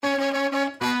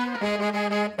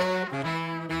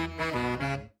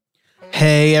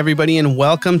Hey, everybody, and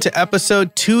welcome to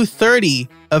episode 230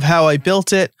 of How I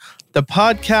Built It, the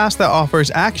podcast that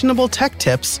offers actionable tech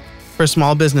tips for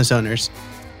small business owners.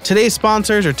 Today's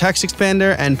sponsors are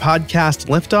TextExpander and Podcast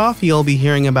Liftoff. You'll be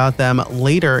hearing about them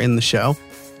later in the show.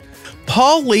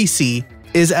 Paul Lacey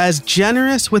is as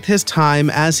generous with his time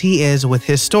as he is with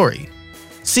his story.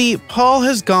 See, Paul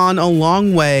has gone a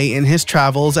long way in his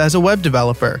travels as a web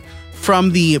developer,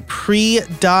 from the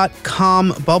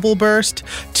pre.com bubble burst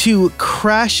to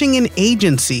crashing an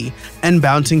agency and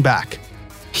bouncing back.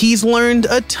 He's learned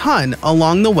a ton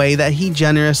along the way that he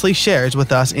generously shares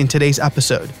with us in today's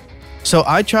episode. So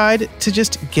I tried to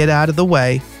just get out of the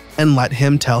way and let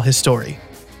him tell his story.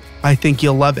 I think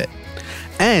you'll love it.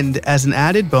 And as an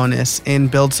added bonus in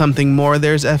Build Something More,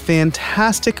 there's a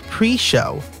fantastic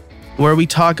pre-show where we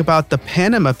talk about the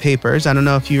Panama Papers. I don't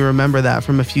know if you remember that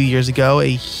from a few years ago, a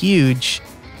huge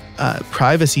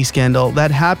privacy scandal that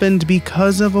happened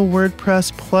because of a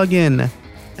WordPress plugin.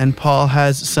 And Paul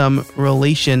has some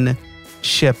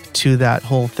relationship to that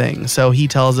whole thing. So he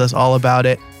tells us all about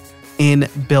it in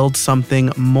Build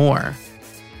Something More.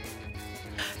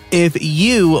 If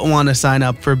you want to sign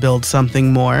up for Build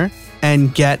Something More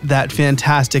and get that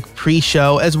fantastic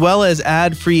pre-show, as well as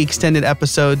ad-free extended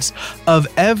episodes of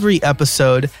every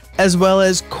episode, as well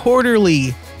as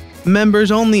quarterly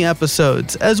members-only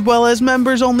episodes, as well as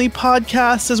members-only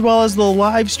podcasts, as well as the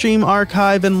live stream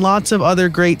archive and lots of other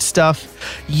great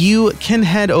stuff, you can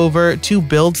head over to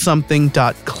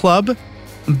buildsomething.club.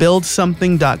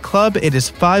 Buildsomething.club. It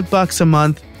is $5 a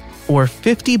month or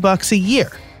 $50 a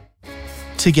year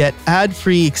to get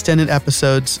ad-free extended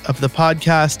episodes of the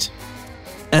podcast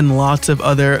and lots of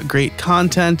other great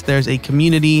content. There's a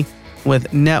community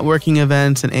with networking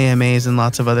events and AMAs and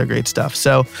lots of other great stuff.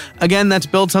 So again, that's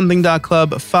buildsomething.club,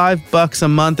 $5 a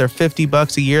month or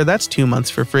 $50 a year. That's 2 months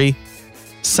for free.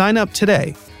 Sign up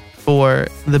today for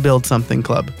the Build Something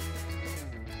Club.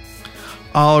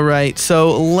 All right,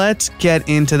 so let's get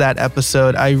into that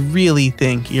episode. I really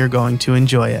think you're going to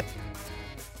enjoy it.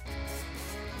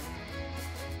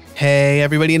 Hey,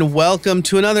 everybody, and welcome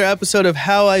to another episode of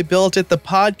How I Built It, the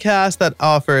podcast that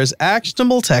offers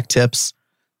actionable tech tips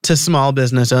to small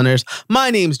business owners. My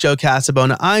name's Joe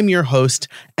Casabona. I'm your host,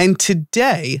 and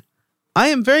today I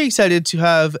am very excited to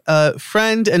have a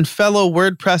friend and fellow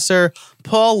WordPresser,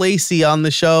 Paul Lacey, on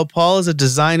the show. Paul is a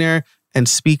designer and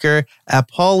speaker at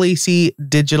Paul Lacey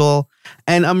Digital,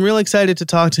 and I'm really excited to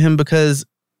talk to him because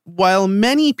while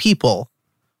many people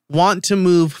want to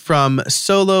move from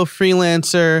solo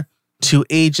freelancer to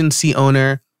agency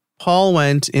owner, Paul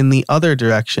went in the other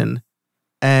direction.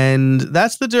 And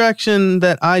that's the direction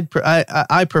that I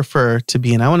prefer to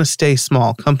be in. I want to stay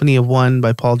small, company of one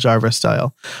by Paul Jarvis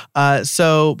style.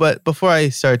 But before I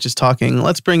start just talking,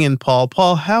 let's bring in Paul.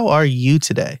 Paul, how are you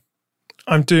today?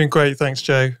 I'm doing great. Thanks,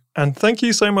 Joe. And thank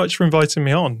you so much for inviting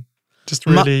me on. Just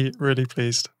really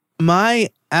pleased. My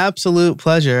absolute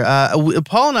pleasure.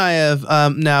 Paul and I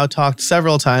have now talked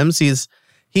several times.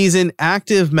 He's an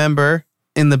active member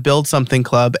in the Build Something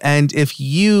Club. And if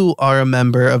you are a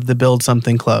member of the Build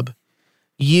Something Club,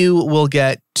 you will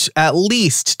get at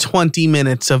least 20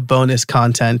 minutes of bonus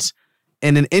content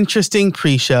in an interesting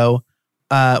pre-show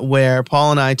where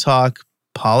Paul and I talk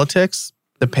politics,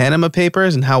 the Panama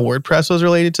Papers, and how WordPress was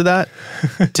related to that.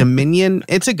 Dominion.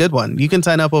 It's a good one. You can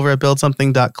sign up over at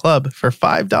buildsomething.club for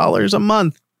 $5 a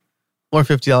month or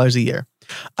 $50 a year.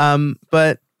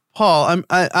 But Paul,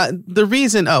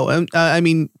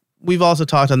 we've also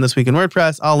talked on This Week in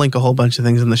WordPress. I'll link a whole bunch of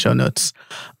things in the show notes.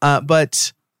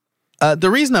 But the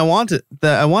reason I want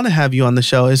to have you on the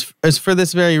show is for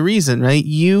this very reason, right?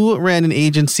 You ran an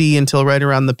agency until right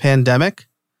around the pandemic.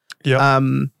 Yeah.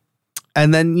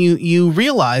 And then you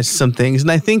realized some things.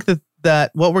 And I think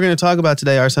that what we're going to talk about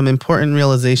today are some important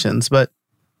realizations. But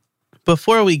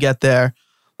before we get there,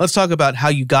 let's talk about how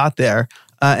you got there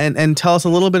and tell us a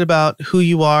little bit about who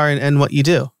you are and what you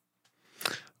do.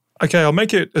 Okay, I'll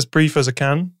make it as brief as I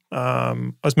can.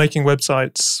 I was making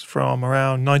websites from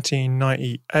around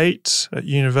 1998 at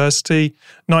university.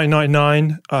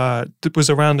 1999 was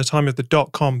around the time of the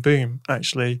dot-com boom,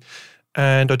 actually.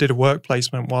 And I did a work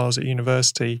placement while I was at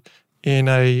university in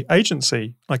a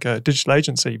agency, like a digital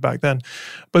agency back then.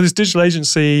 But this digital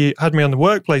agency had me on the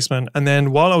work placement. And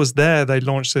then while I was there, they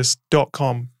launched this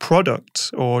 .com product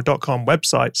or .com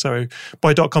website. So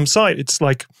by .com site, it's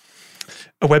like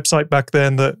a website back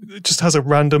then that just has a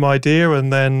random idea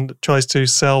and then tries to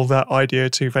sell that idea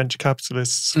to venture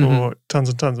capitalists for tons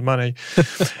and tons of money.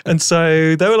 And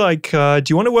so they were like, do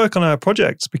you want to work on our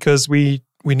project? Because we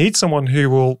need someone who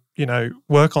will,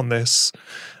 work on this.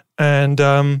 And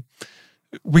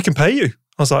we can pay you.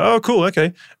 I was like, oh, cool,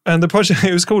 okay. And the project,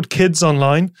 it was called Kids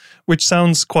Online, which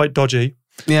sounds quite dodgy.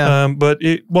 Yeah. But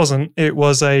it wasn't. It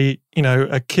was a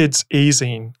kids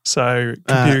e-zine. So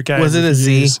computer games. Was it a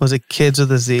Z? Was it kids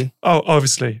with a Z? Oh,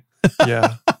 obviously.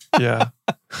 Yeah. Yeah.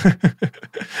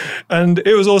 And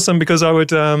it was awesome because I would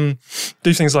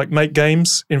do things like make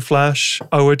games in Flash.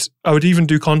 I would even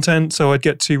do content. So I'd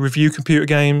get to review computer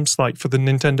games like for the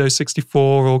Nintendo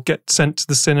 64 or get sent to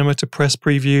the cinema to press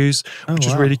previews, which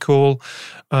was really cool.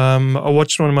 I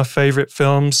watched one of my favorite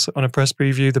films on a press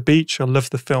preview, The Beach. I love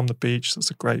the film The Beach.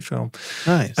 That's a great film.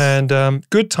 Nice. And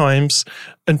good times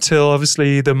until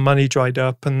obviously the money dried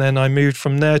up. And then I moved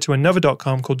from there to another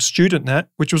 .com called StudentNet,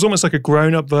 which was almost like a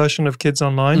grown-up version of Kids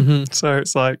Online. Mm-hmm. So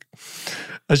it's like,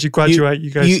 as you graduate,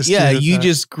 you go to StudentNet. Yeah, you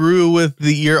just grew with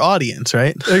your audience,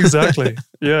 right? Exactly.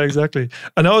 Yeah, exactly.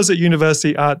 And I was at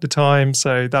university at the time,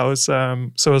 so that was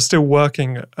so I was still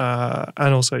working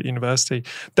and also at university.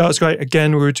 That was great.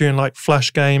 Again, we were doing like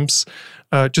Flash games,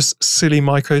 just silly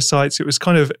microsites. It was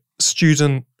kind of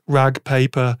student rag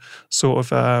paper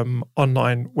sort of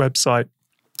online website.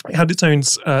 It had its own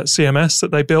CMS that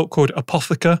they built called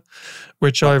Apotheca,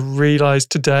 which I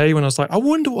realized today when I was like, I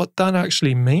wonder what that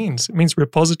actually means. It means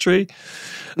repository.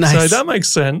 Nice. So that makes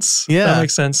sense. Yeah. That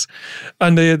makes sense.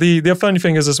 And the funny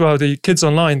thing is as well, the Kids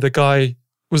Online,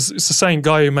 it's the same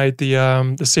guy who made the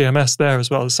CMS there as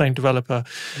well, the same developer.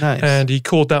 Nice. And he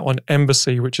called that one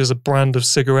Embassy, which is a brand of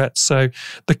cigarettes. So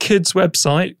the kids'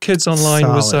 website, Kids Online,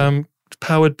 was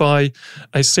powered by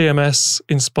a CMS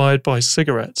inspired by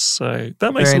cigarettes. So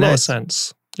that makes a lot of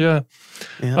sense. Yeah.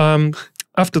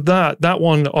 After that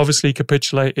one obviously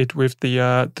capitulated with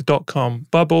the .com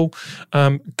bubble.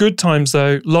 Good times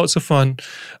though, lots of fun.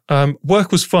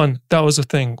 Work was fun. That was the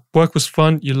thing. Work was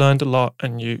fun. You learned a lot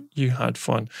and you had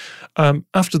fun.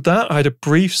 After that, I had a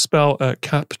brief spell at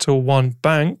Capital One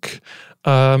Bank,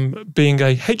 being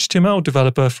a HTML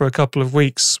developer for a couple of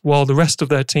weeks while the rest of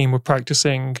their team were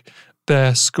practicing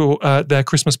their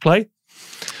Christmas play.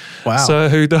 Wow. So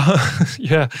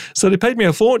so they paid me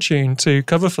a fortune to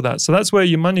cover for that. So that's where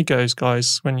your money goes,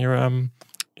 guys, when you're paying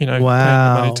the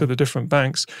money to the different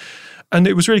banks. And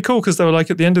it was really cool because they were like,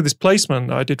 at the end of this placement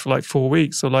that I did for like 4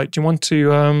 weeks, they're like, do you want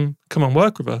to come and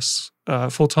work with us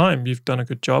full time? You've done a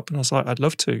good job. And I was like, I'd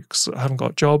love to because I haven't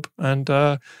got a job. And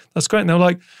that's great. And they were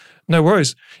like, no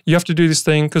worries. You have to do this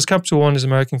thing because Capital One is an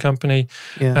American company.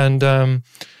 Yeah.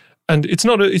 And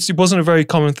it wasn't a very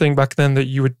common thing back then that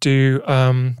you would do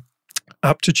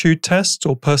aptitude tests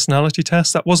or personality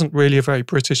tests. That wasn't really a very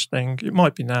British thing. It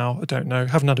might be now. I don't know. I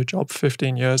haven't had a job for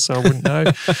 15 years, so I wouldn't know.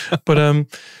 But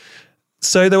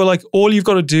so they were like, all you've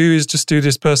got to do is just do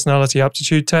this personality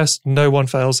aptitude test. No one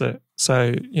fails it.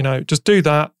 So, just do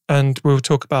that and we'll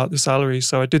talk about the salary.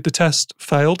 So I did the test,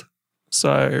 failed.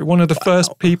 So one of the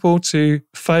first people to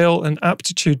fail an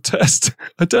aptitude test.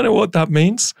 I don't know what that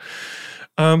means.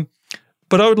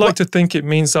 But I would like to think it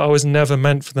means that I was never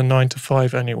meant for the 9 to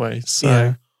 5 anyway.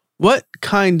 So, what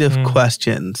kind of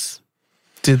questions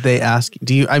did they ask?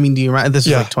 Do you remember? This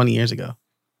was like 20 years ago.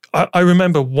 I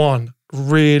remember one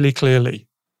really clearly,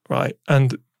 right?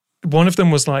 And one of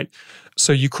them was like,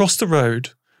 so you cross the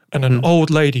road and an old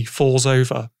lady falls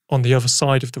over on the other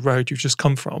side of the road you've just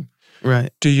come from.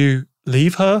 Right. Do you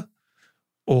leave her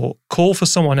or call for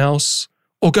someone else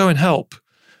or go and help?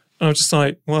 And I was just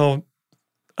like, well,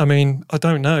 I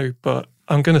don't know, but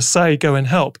I'm going to say go and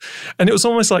help. And it was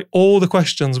almost like all the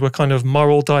questions were kind of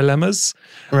moral dilemmas.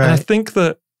 Right. And I think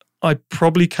that I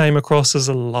probably came across as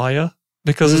a liar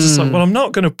because it's just like, well, I'm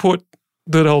not going to put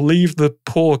that I'll leave the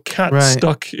poor cat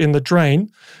stuck in the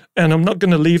drain and I'm not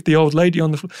going to leave the old lady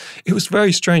on the floor. It was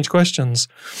very strange questions.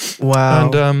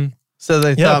 Wow. And so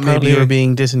they thought maybe you were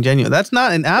being disingenuous. That's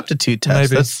not an aptitude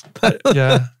test. Maybe.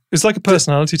 Yeah. It's like a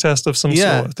personality test of some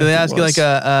sort. Do they ask you like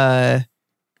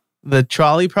the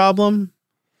trolley problem?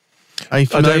 Are you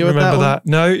familiar with that? I don't remember that.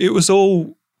 No, it was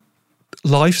all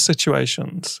life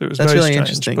situations. It was That's very really strange,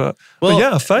 interesting. But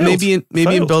yeah, I failed. Maybe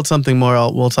in Build Something More,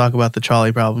 we'll talk about the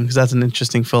trolley problem because that's an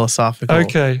interesting philosophical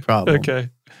problem. Okay.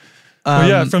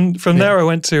 From there I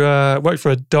went to work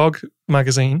for a dog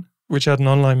magazine, which had an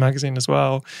online magazine as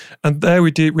well. And there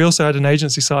we also had an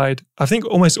agency side. I think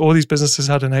almost all these businesses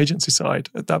had an agency side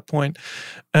at that point.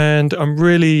 And I'm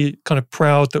really kind of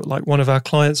proud that like one of our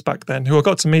clients back then, who I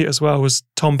got to meet as well, was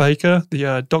Tom Baker,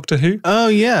 the Doctor Who. Oh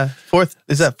yeah.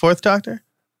 Is that fourth Doctor?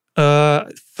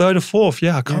 Third or fourth,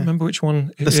 I can't remember which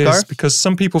one it is. Scarf? Because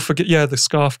some people forget, the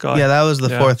scarf guy. Yeah, that was the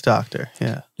fourth Doctor,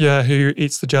 yeah. Yeah, who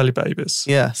eats the jelly babies.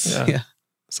 Yes, yeah.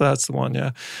 So that's the one,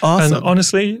 yeah. Awesome. And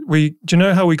honestly, do you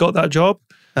know how we got that job?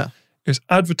 Oh. It was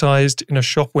advertised in a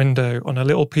shop window on a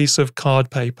little piece of card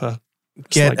paper.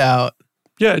 Get out.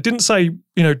 Yeah, it didn't say,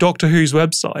 Doctor Who's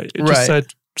website. It just said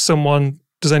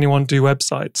does anyone do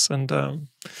websites? And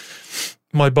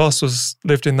my boss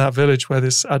lived in that village where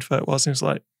this advert was. And he was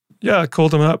like, yeah, I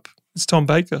called him up. It's Tom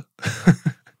Baker.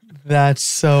 That's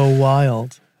so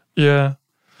wild. Yeah.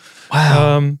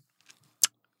 Wow.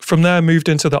 From there, I moved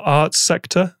into the arts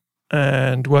sector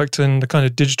and worked in the kind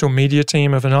of digital media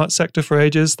team of an arts sector for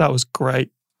ages. That was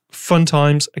great. Fun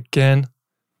times again,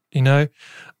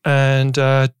 And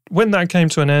when that came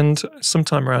to an end,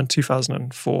 sometime around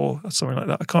 2004, or something like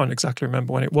that, I can't exactly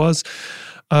remember when it was,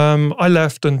 I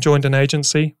left and joined an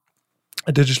agency,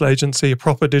 a digital agency, a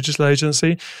proper digital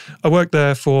agency. I worked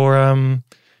there for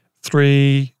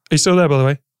 3... Are you still there, by the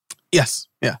way? Yes.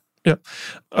 Yeah. Yeah.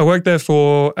 I worked there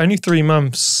for only 3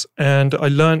 months, and I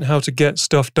learned how to get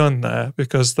stuff done there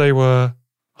because they were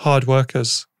hard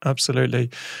workers, absolutely.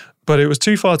 But it was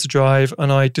too far to drive,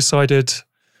 and I decided...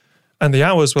 And the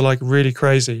hours were like really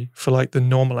crazy for like the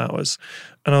normal hours.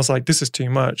 And I was like, this is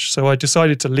too much. So I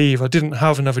decided to leave. I didn't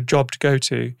have another job to go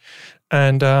to.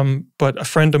 And but a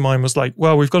friend of mine was like,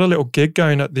 well, we've got a little gig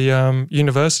going at the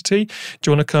university. Do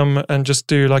you want to come and just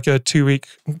do like a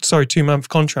 2-month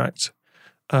contract,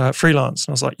 freelance?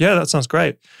 And I was like, yeah, that sounds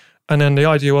great. And then the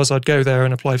idea was I'd go there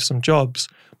and apply for some jobs.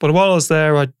 But while I was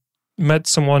there, I met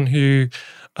someone who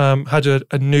had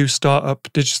a new startup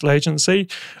digital agency,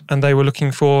 and they were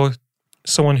looking for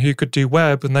someone who could do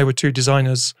web, and they were 2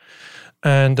 designers,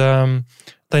 and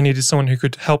they needed someone who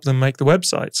could help them make the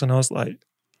websites. And I was like,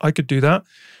 I could do that.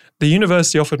 The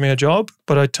university offered me a job,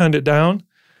 but I turned it down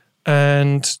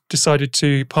and decided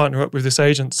to partner up with this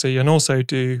agency and also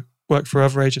do work for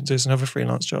other agencies and other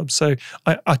freelance jobs. So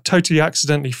I totally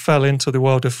accidentally fell into the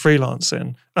world of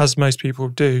freelancing, as most people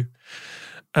do,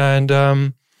 and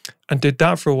did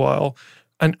that for a while.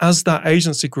 And as that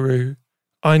agency grew,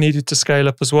 I needed to scale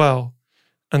up as well.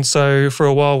 And so for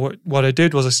a while, what I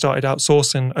did was I started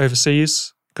outsourcing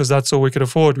overseas because that's all we could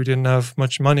afford. We didn't have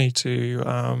much money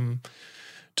to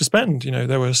spend.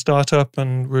 There were a startup,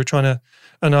 and we were trying to.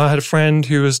 And I had a friend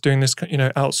who was doing this,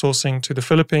 outsourcing to the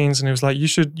Philippines, and he was like,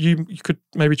 you could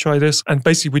maybe try this. And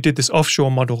basically, we did this offshore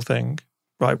model thing,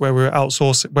 right, where we were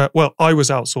outsourcing. Well, I was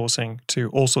outsourcing to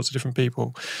all sorts of different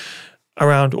people all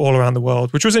around the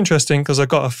world, which was interesting because I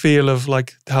got a feel of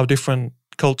like how different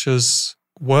cultures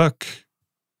work,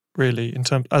 really,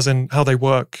 as in how they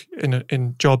work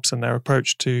in jobs and their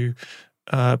approach to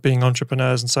being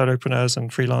entrepreneurs and solopreneurs and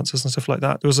freelancers and stuff like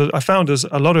that. I found there's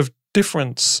a lot of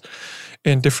difference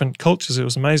in different cultures. It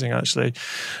was amazing, actually.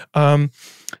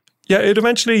 It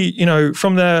eventually,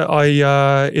 from there,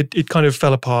 it kind of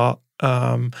fell apart.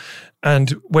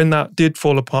 And when that did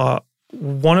fall apart,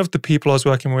 one of the people I was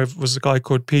working with was a guy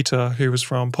called Peter, who was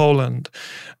from Poland.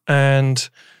 And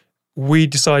we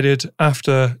decided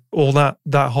after all that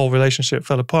whole relationship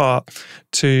fell apart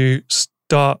to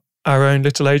start our own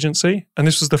little agency. And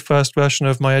this was the first version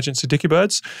of my agency, Dicky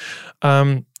Birds.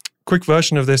 Quick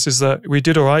version of this is that we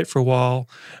did all right for a while.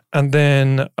 And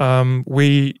then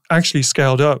we actually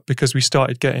scaled up because we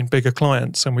started getting bigger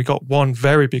clients. And we got one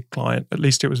very big client. At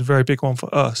least it was a very big one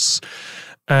for us.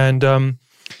 And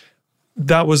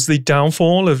that was the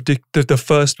downfall of the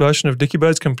first version of Dicky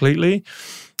Birds completely.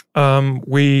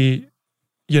 We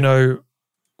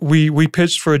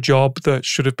pitched for a job that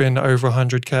should have been over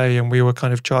 100K, and we were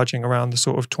kind of charging around the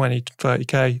sort of 20 to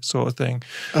 30K sort of thing.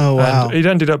 Oh, wow. And it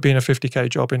ended up being a 50K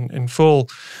job in full,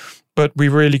 but we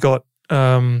really got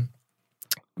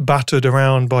battered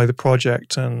around by the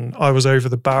project, and I was over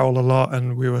the barrel a lot,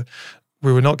 and we were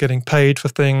not getting paid for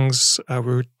things.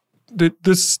 The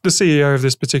CEO of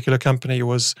this particular company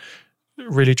was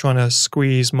really trying to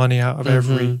squeeze money out of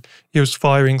he was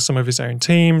firing some of his own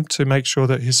team to make sure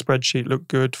that his spreadsheet looked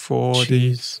good for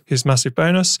his massive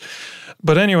bonus.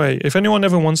 But anyway, if anyone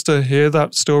ever wants to hear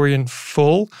that story in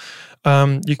full,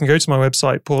 you can go to my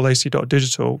website,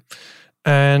 paullacey.digital,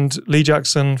 and Lee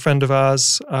Jackson, friend of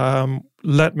ours,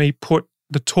 let me put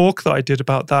the talk that I did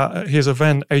about that at his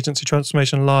event, Agency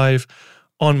Transformation Live,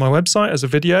 on my website as a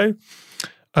video.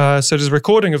 So there's a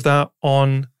recording of that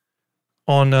on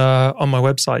my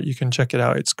website. You can check it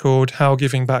out. It's called How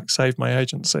Giving Back Saved My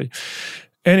Agency.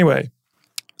 Anyway,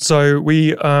 so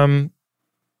me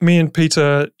and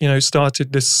Peter,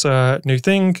 started this new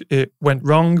thing. It went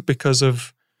wrong because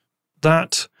of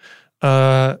that.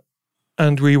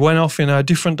 And we went off in our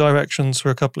different directions for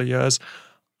a couple of years.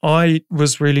 I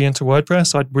was really into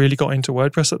WordPress. I'd really got into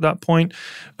WordPress at that point.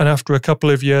 And after a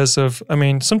couple of years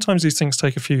sometimes these things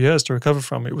take a few years to recover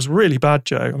from. It was really bad,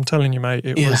 Joe. I'm telling you, mate.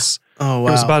 It was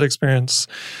It was a bad experience.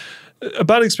 A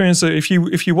bad experience that if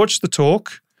you watch the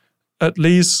talk at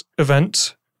Lee's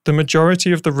event, the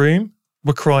majority of the room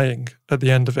were crying at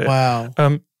the end of it. Wow.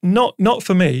 Not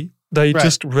for me. They Right.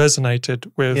 just resonated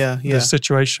with the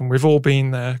situation. We've all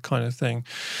been there, kind of thing.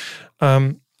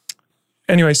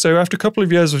 Anyway, so after a couple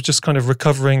of years of just kind of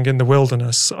recovering in the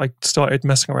wilderness, I started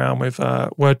messing around with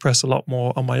WordPress a lot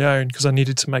more on my own because I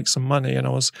needed to make some money, and I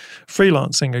was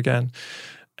freelancing again.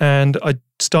 And I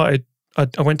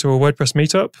went to a WordPress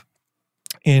meetup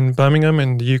in Birmingham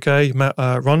in the UK, met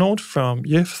Ronald from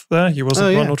Yif there. He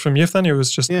wasn't Ronald from Yif then, he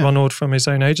was just Ronald from his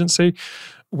own agency.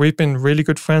 We've been really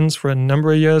good friends for a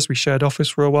number of years. We shared office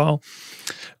for a while.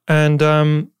 And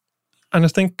I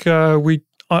think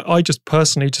I just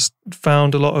personally just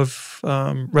found a lot of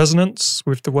resonance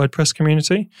with the WordPress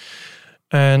community.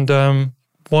 And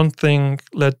one thing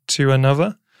led to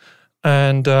another.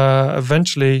 And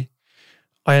eventually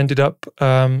I ended up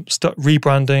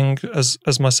rebranding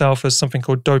as myself as something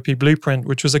called Dopey Blueprint,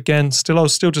 which was I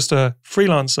was still just a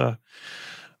freelancer.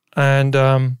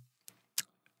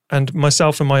 And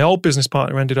myself and my old business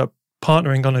partner ended up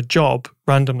partnering on a job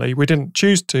randomly. We didn't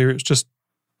choose to. It was just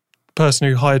the person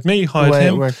who hired me hired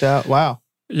him. It worked out. Wow.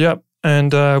 Yep.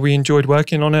 And we enjoyed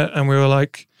working on it. And we were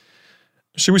like,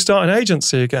 should we start an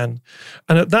agency again?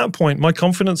 And at that point, my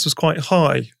confidence was quite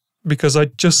high because I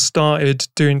just started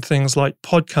doing things like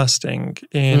podcasting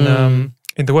in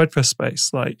the WordPress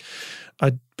space. Like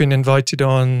I'd been invited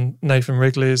on Nathan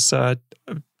Wrigley's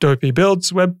Dopey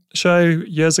Builds web show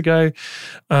years ago.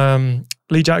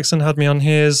 Lee Jackson had me on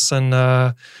his, and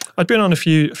I'd been on a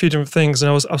few different things, and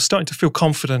I was starting to feel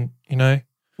confident, you know.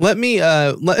 Let me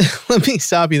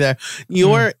stop you there.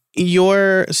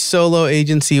 Your solo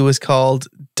agency was called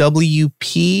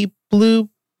WP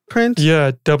Blueprint?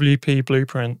 Yeah, WP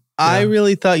Blueprint. I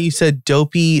really thought you said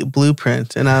Dopey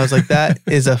Blueprint, and I was like, that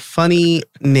is a funny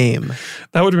name.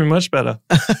 That would have been much better.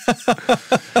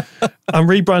 I'm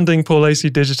rebranding Paul Lacey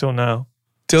Digital now.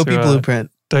 Dopey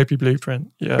Blueprint. Dopey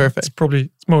Blueprint. Yeah. Perfect.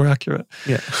 It's more accurate.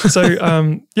 Yeah.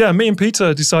 So, me and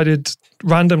Peter decided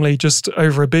randomly just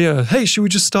over a beer, hey, should we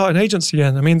just start an agency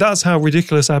again? I mean, that's how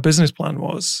ridiculous our business plan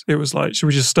was. It was like, should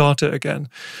we just start it again?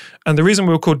 And the reason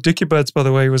we were called Dicky Birds, by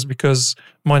the way, was because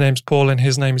my name's Paul and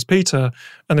his name is Peter.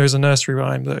 And there is a nursery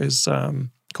rhyme that is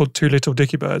called Two Little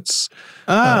Dicky Birds.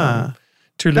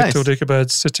 Two little dicky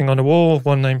birds sitting on a wall,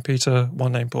 one named Peter,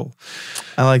 one named Paul.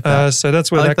 I like that. So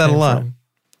that's where that came from.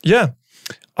 Yeah.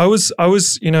 I was,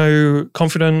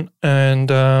 confident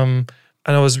and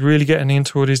I was really getting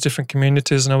into all these different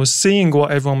communities, and I was seeing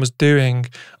what everyone was doing, and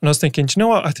I was thinking, do you know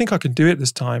what? I think I can do it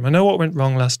this time. I know what went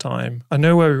wrong last time. I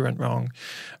know where we went wrong,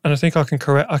 and I think I can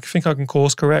correct. I think I can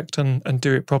course correct and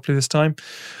do it properly this time.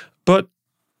 But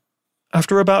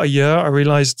after about a year, I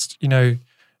realized, the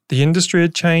industry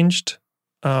had changed.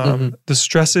 The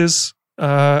stresses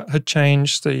had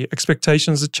changed. The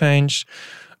expectations had changed.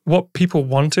 What people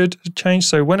wanted had changed.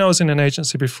 So when I was in an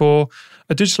agency before,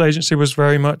 a digital agency was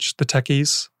very much the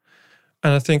techies.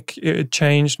 And I think it had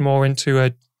changed more into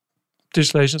a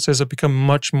digital agencies have become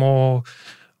much more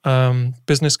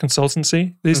business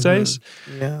consultancy these days.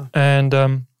 Yeah.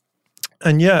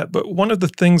 But one of the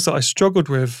things that I struggled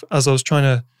with as I was trying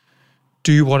to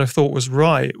do what I thought was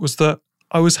right was that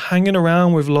I was hanging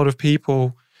around with a lot of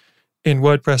people in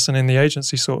WordPress and in the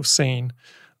agency sort of scene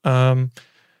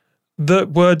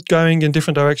that were going in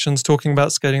different directions, talking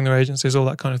about scaling their agencies, all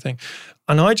that kind of thing.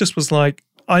 And I just was like,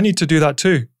 I need to do that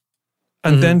too.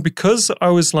 And then because I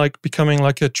was like becoming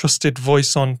like a trusted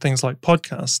voice on things like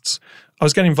podcasts, I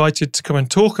was getting invited to come and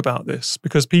talk about this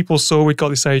because people saw we'd got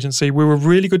this agency. We were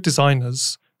really good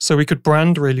designers, so we could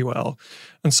brand really well.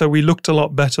 And so we looked a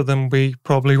lot better than we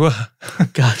probably were.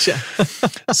 Gotcha.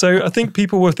 So I think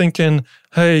people were thinking,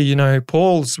 hey,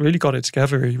 Paul's really got it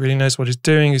together. He really knows what he's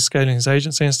doing. He's scaling his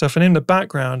agency and stuff. And in the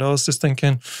background, I was just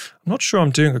thinking, I'm not sure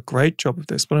I'm doing a great job of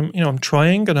this, but I'm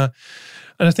trying. And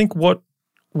I think what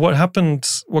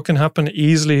can happen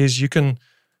easily is you can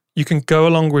go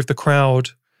along with the crowd,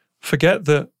 forget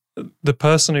that the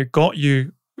person who got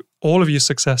you all of your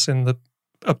success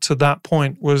up to that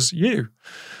point was you.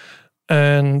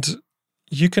 And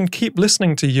you can keep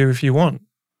listening to you if you want.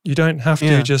 You don't have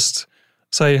to just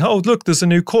say, oh, look, there's a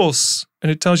new course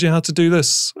and it tells you how to do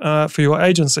this for your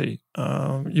agency.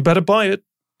 You better buy it.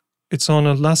 It's on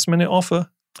a last minute offer.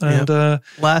 And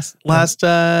last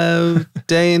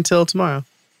day until tomorrow.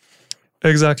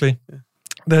 Exactly. Yeah.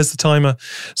 There's the timer.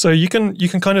 So you can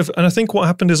kind of, and I think what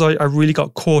happened is I really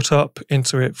got caught up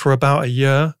into it for about a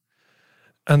year.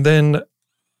 And then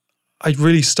I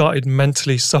really started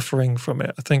mentally suffering from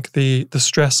it. I think the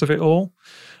stress of it all,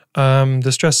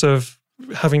 the stress of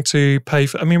having to pay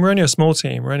for, we're only a small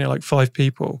team. We're only like 5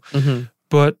 people.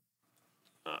 But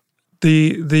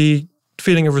the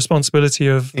feeling of responsibility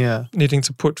of needing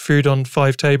to put food on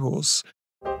 5 tables.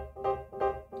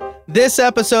 This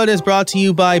episode is brought to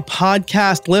you by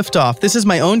Podcast Liftoff. This is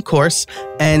my own course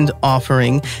and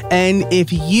offering. And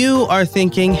if you are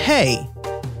thinking, hey,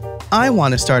 I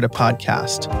want to start a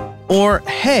podcast, or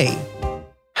hey,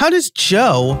 how does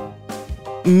Joe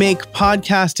make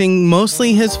podcasting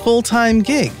mostly his full-time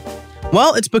gig?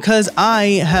 Well, it's because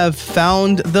I have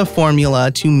found the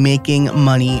formula to making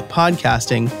money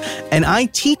podcasting, and I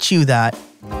teach you that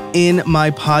in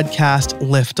my Podcast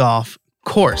Liftoff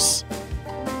course.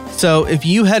 So if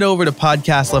you head over to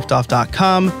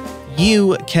podcastliftoff.com,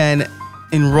 you can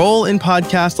enroll in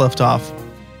Podcast Liftoff,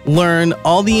 learn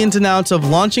all the ins and outs of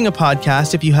launching a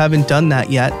podcast if you haven't done that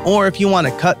yet, or if you want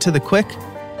to cut to the quick,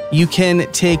 you can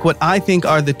take what I think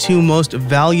are the 2 most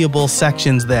valuable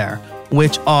sections there,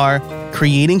 which are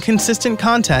creating consistent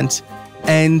content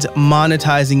and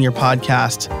monetizing your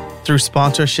podcast through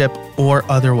sponsorship or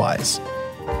otherwise.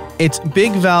 It's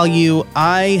big value.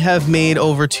 I have made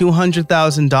over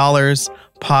 $200,000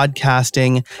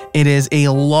 podcasting. It is a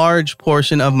large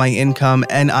portion of my income,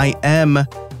 and I am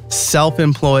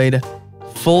self-employed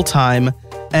full-time,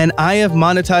 and I have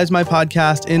monetized my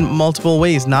podcast in multiple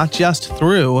ways, not just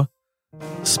through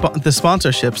the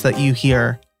sponsorships that you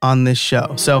hear on this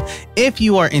show. So if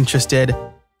you are interested,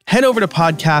 head over to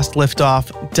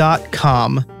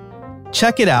podcastliftoff.com,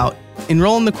 check it out,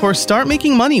 enroll in the course, start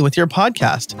making money with your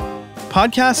podcast.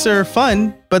 Podcasts are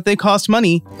fun, but they cost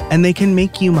money, and they can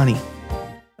make you money.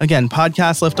 Again,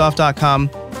 podcastliftoff.com,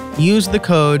 use the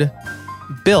code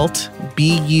BUILT,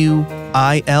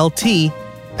 B-U-I-L-T,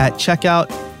 at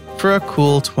checkout for a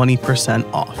cool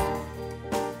 20% off.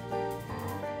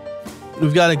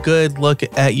 We've got a good look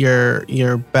at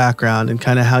your background and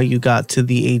kind of how you got to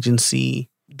the agency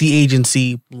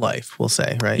life, we'll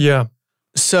say, right? Yeah.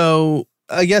 So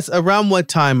I guess around what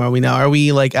time are we now? Are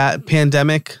we like at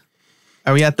pandemic?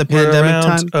 Are we at the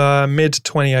pandemic time? Mid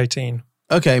 2018.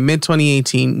 Okay, mid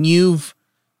 2018. You've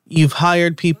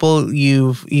hired people.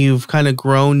 You've kind of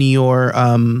grown your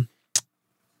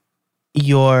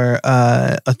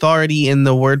authority in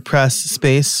the WordPress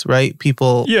space, right?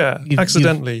 People. Yeah,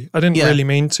 accidentally. I didn't really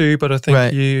mean to, but I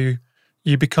think you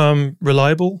become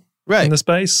reliable in the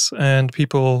space, and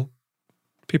people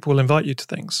will invite you to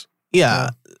things.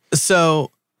 Yeah. So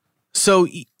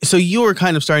you were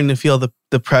kind of starting to feel the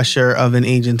pressure of an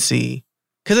agency,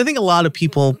 because I think a lot of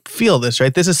people feel this,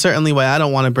 right? This is certainly why I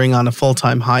don't want to bring on a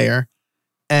full-time hire.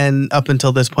 And up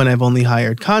until this point, I've only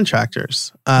hired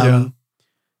contractors. You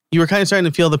were kind of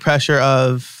starting to feel the pressure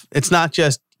of, it's not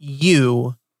just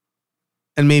you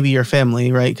and maybe your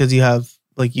family, right? Because you have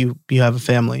a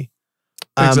family.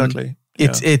 Exactly.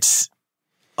 It's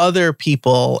other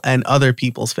people and other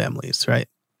people's families, right?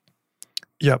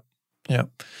 Yep. Yeah.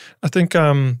 I think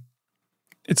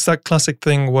it's that classic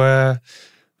thing where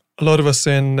a lot of us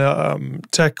in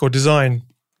tech or design,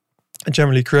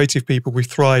 generally creative people, we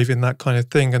thrive in that kind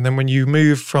of thing. And then when you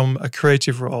move from a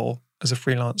creative role as a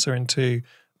freelancer into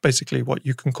basically what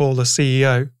you can call a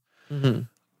CEO,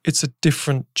 it's a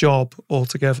different job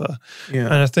altogether. Yeah.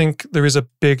 And I think there is a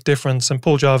big difference. And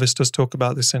Paul Jarvis does talk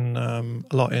about this in a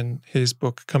lot in his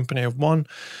book, Company of One.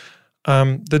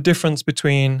 The difference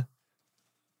between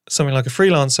something like a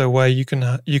freelancer, where you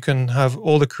can have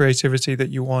all the creativity that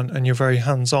you want and you're very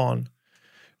hands-on,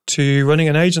 to running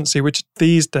an agency, which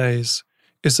these days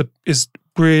is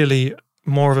really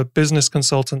more of a business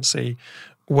consultancy,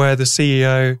 where the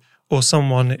CEO or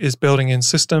someone is building in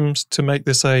systems to make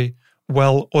this a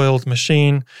well-oiled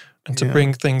machine and to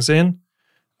bring things in.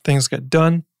 Things get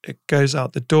done, it goes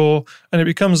out the door, and it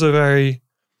becomes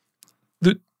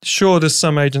sure, there's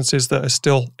some agencies that are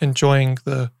still enjoying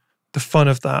the fun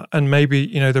of that, and maybe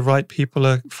the right people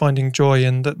are finding joy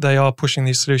in that they are pushing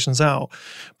these solutions out.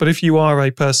 But if you are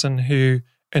a person who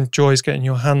enjoys getting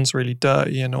your hands really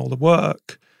dirty and all the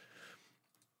work,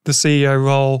 the CEO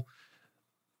role,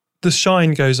 the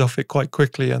shine goes off it quite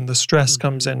quickly, and the stress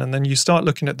comes in, and then you start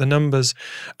looking at the numbers.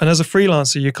 And as a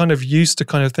freelancer, you're kind of used to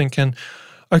kind of thinking,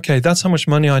 okay, that's how much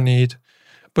money I need.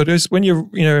 But when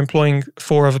you're employing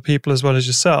 4 other people as well as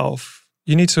yourself,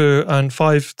 you need to earn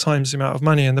 5 times the amount of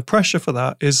money. And the pressure for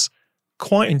that is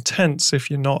quite intense if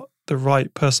you're not the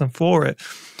right person for it.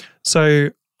 So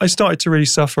I started to really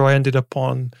suffer. I ended up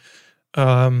on,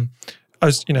 I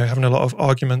was, having a lot of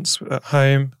arguments at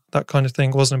home, that kind of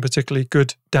thing. Wasn't a particularly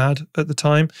good dad at the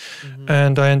time.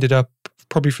 And I ended up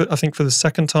probably, for the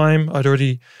second time, I'd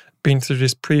already been through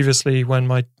this previously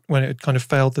when it had kind of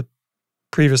failed the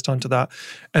previous time to that,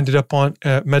 ended up on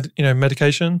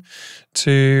medication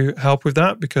to help with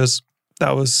that, because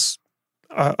that was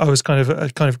I was kind of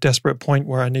at a kind of desperate point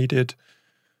where I needed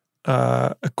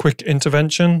a quick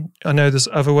intervention. I know there's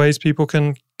other ways people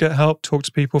can get help, talk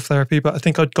to people, therapy, but I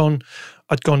think I'd gone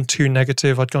too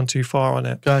negative. I'd gone too far on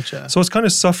it. Gotcha. So I was kind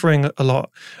of suffering a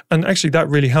lot. And actually that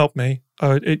really helped me.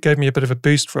 It gave me a bit of a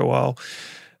boost for a while,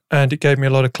 and it gave me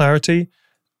a lot of clarity.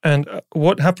 And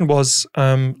what happened was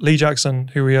Lee Jackson,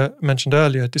 who we mentioned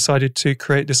earlier, decided to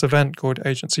create this event called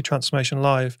Agency Transformation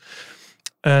Live.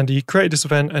 And he created this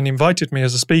event and invited me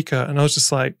as a speaker. And I was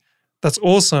just like, that's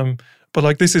awesome. But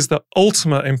like, this is the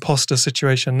ultimate imposter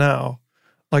situation now.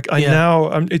 Like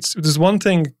there's one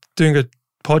thing doing a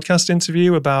podcast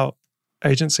interview about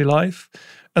agency life,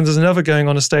 and there's another going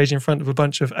on a stage in front of a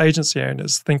bunch of agency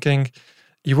owners thinking,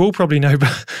 you all probably know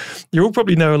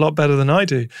a lot better than I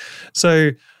do.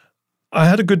 So I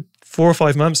had a good 4 or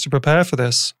 5 months to prepare for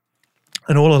this.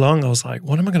 And all along I was like,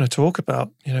 what am I going to talk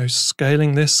about?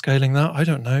 Scaling this, scaling that. I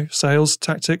don't know. Sales,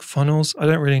 tactic, funnels. I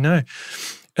don't really know.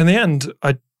 In the end,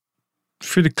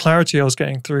 through the clarity I was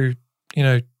getting through,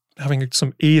 having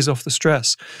some ease off the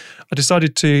stress, I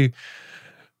decided to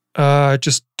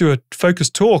just do a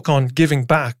focused talk on giving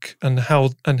back and how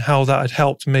that had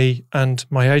helped me and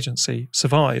my agency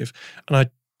survive. And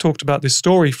I talked about this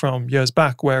story from years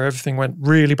back where everything went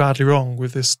really badly wrong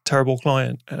with this terrible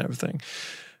client and everything.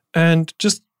 And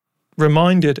just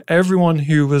reminded everyone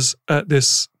who was at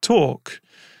this talk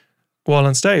while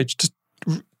on stage, just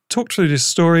talked through this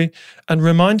story and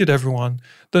reminded everyone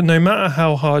that no matter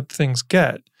how hard things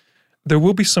get, there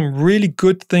will be some really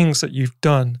good things that you've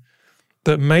done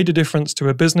that made a difference to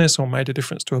a business or made a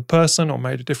difference to a person or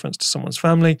made a difference to someone's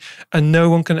family, and no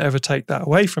one can ever take that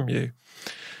away from you.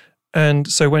 And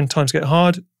so when times get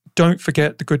hard, don't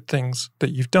forget the good things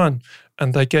that you've done,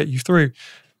 and they get you through.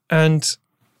 And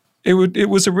it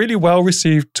was a really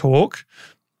well-received talk.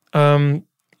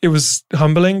 It was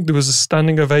humbling. There was a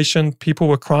standing ovation. People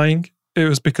were crying. It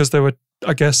was because they were,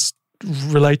 I guess,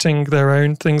 relating their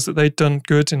own things that they'd done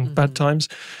good in bad times.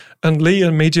 And Lee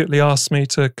immediately asked me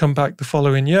to come back the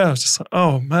following year. I was just like,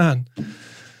 oh man,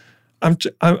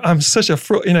 I'm such a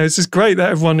this is great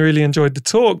that everyone really enjoyed the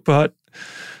talk, but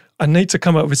I need to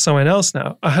come up with something else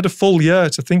now. I had a full year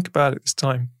to think about it this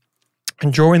time.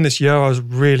 And during this year, I was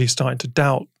really starting to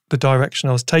doubt the direction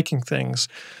I was taking things,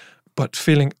 but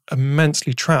feeling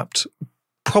immensely trapped,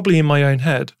 probably in my own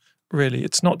head, really.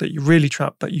 It's not that you're really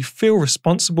trapped, but you feel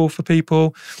responsible for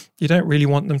people. You don't really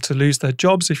want them to lose their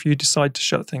jobs if you decide to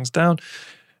shut things down.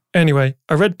 Anyway,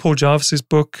 I read Paul Jarvis's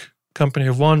book, Company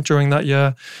of One, during that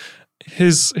year.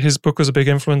 His book was a big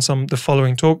influence on the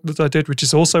following talk that I did, which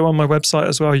is also on my website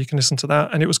as well. You can listen to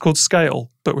that. And it was called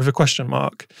Scale, but with a question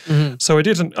mark. Mm-hmm. So I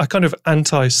did a kind of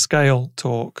anti-scale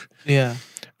talk. Yeah.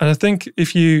 And I think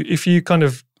if you kind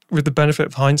of, with the benefit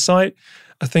of hindsight,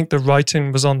 I think the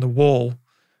writing was on the wall.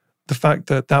 The fact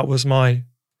that was my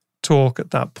talk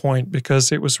at that point,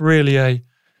 because it was really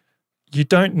you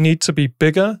don't need to be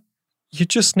bigger, you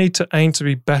just need to aim to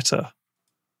be better.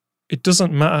 It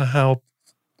doesn't matter how,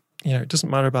 it doesn't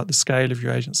matter about the scale of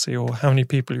your agency or how many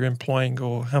people you're employing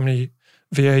or how many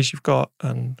VAs you've got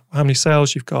and how many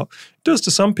sales you've got. It does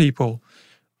to some people,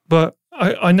 but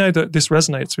I know that this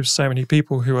resonates with so many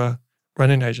people who are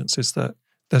running agencies, that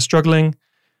they're struggling,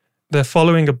 they're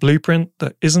following a blueprint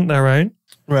that isn't their own.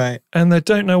 Right. And they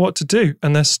don't know what to do,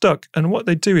 and they're stuck. And what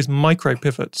they do is micro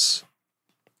pivots.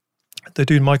 They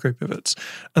do micro pivots.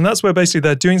 And that's where basically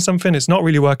they're doing something, it's not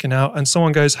really working out, and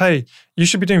someone goes, hey, you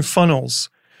should be doing funnels.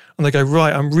 And they go,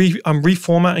 right, I'm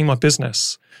reformatting my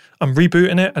business. I'm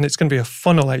rebooting it, and it's going to be a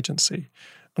funnel agency.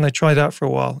 And they try that for a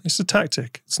while. It's a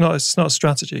tactic. It's not a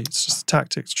strategy. It's just a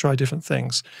tactic to try different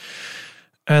things.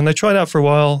 And they try that for a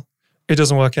while. It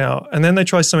doesn't work out. And then they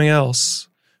try something else.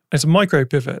 It's a micro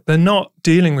pivot. They're not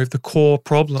dealing with the core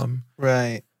problem.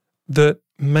 Right. That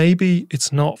maybe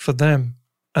it's not for them.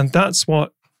 And that's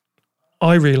what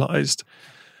I realized.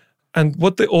 And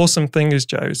what the awesome thing is,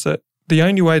 Joe, is that the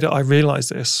only way that I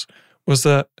realized this was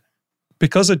that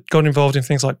because I'd got involved in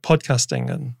things like podcasting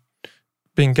and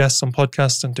being guests on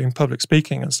podcasts and doing public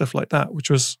speaking and stuff like that, which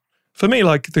was, for me,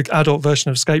 like the adult version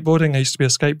of skateboarding. I used to be a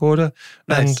skateboarder.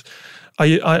 Nice.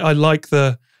 And I like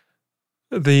the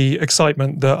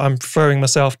excitement that I'm throwing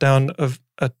myself down a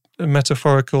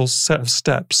metaphorical set of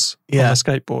steps on a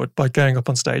skateboard by going up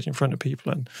on stage in front of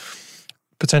people and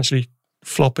potentially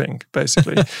flopping,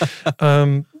 basically.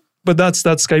 But that's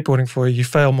skateboarding for you. You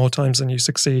fail more times than you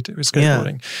succeed with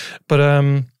skateboarding.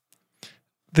 Yeah.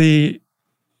 But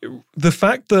the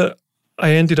fact that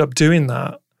I ended up doing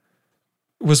that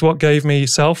was what gave me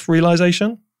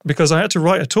self-realization, because I had to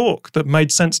write a talk that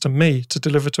made sense to me to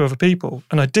deliver to other people.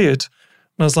 And I did.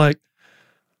 And I was like,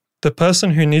 the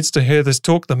person who needs to hear this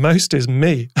talk the most is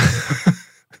me.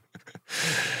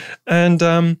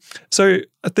 And so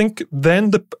I think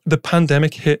then the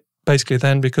pandemic hit basically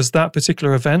then, because that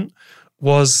particular event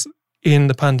was in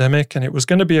the pandemic and it was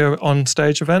going to be an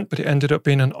on-stage event, but it ended up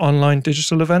being an online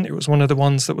digital event. It was one of the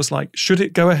ones that was like, should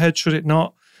it go ahead, should it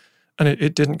not? And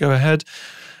it didn't go ahead.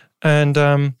 And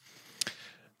I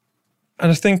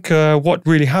think what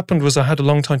really happened was I had a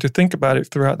long time to think about it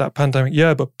throughout that pandemic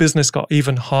year, but business got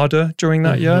even harder during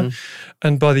that year.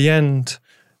 And by the end,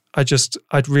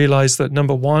 I'd realized that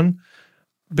number one,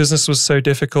 business was so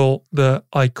difficult that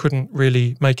I couldn't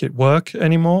really make it work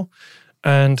anymore.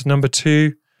 And number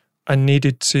two, I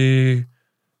needed to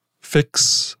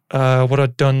fix what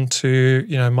I'd done to,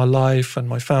 my life and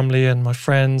my family and my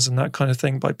friends and that kind of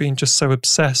thing by being just so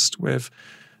obsessed with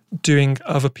doing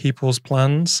other people's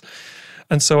plans.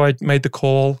 And so I made the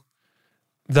call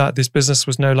that this business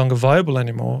was no longer viable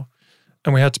anymore,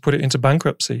 and we had to put it into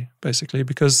bankruptcy, basically,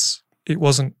 because it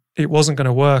wasn't going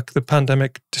to work. The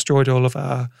pandemic destroyed all of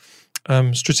our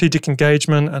strategic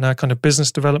engagement and our kind of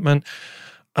business development,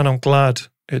 and I'm glad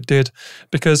it did,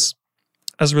 because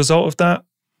as a result of that,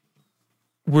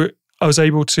 I was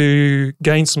able to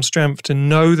gain some strength to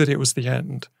know that it was the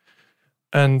end,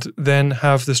 and then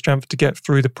have the strength to get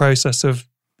through the process of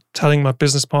telling my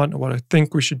business partner what I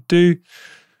think we should do,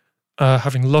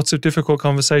 having lots of difficult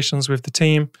conversations with the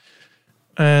team.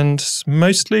 And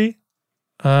mostly,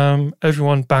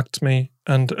 everyone backed me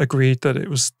and agreed that it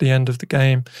was the end of the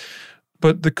game.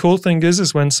 But the cool thing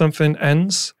is when something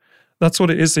ends, that's what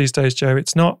it is these days, Joe.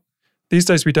 It's not, these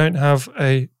days we don't have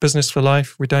a business for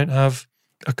life. We don't have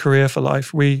a career for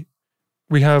life. We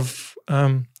have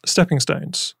stepping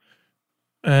stones.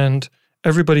 And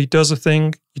everybody does a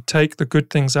thing, you take the good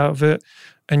things out of it,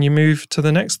 and you move to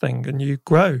the next thing, and you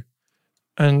grow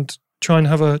and try and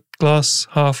have a glass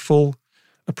half full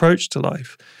approach to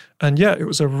life. And yeah, it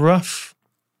was a rough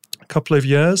couple of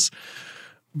years,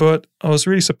 but I was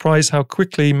really surprised how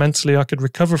quickly mentally I could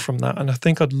recover from that. And I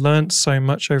think I'd learned so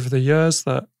much over the years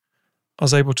that I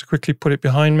was able to quickly put it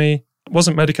behind me. I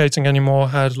wasn't medicating anymore,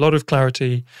 had a lot of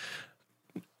clarity,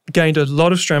 gained a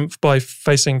lot of strength by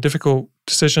facing difficult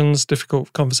decisions,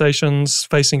 difficult conversations.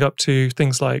 Facing up to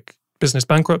things like business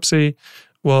bankruptcy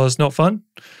was not fun.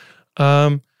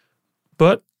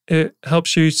 But it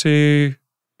helps you to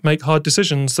make hard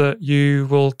decisions that you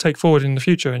will take forward in the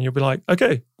future. And you'll be like,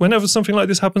 okay, whenever something like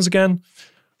this happens again,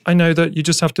 I know that you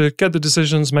just have to get the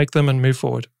decisions, make them, and move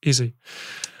forward. Easy.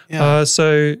 Yeah.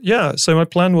 So my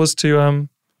plan was to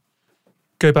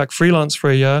go back freelance for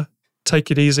a year, take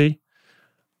it easy,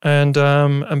 and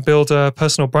build a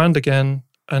personal brand again,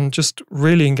 and just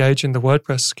really engage in the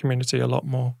WordPress community a lot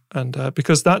more. And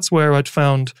because that's where I'd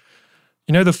found,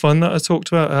 the fun that I talked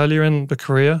about earlier in the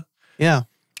career. Yeah.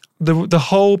 The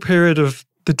whole period of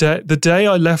the day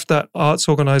I left that arts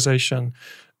organization,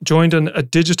 joined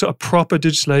a proper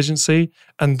digital agency,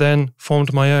 and then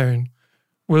formed my own,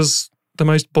 was the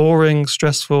most boring,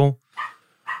 stressful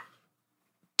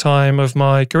time of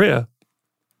my career.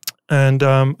 And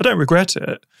I don't regret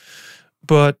it,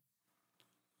 but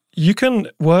you can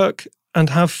work and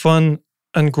have fun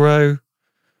and grow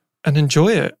and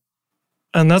enjoy it.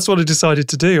 And that's what I decided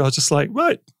to do. I was just like,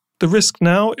 right, the risk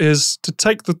now is to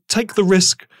take the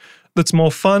risk that's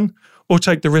more fun, or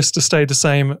take the risk to stay the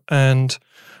same and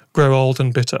grow old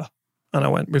and bitter. And I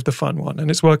went with the fun one,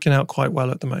 and it's working out quite well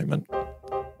at the moment.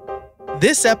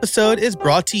 This episode is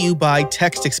brought to you by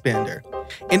Text Expander.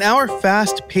 In our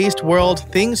fast-paced world,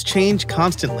 things change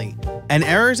constantly, and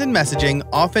errors in messaging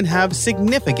often have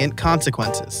significant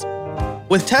consequences.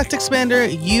 With Text Expander,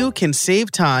 you can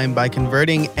save time by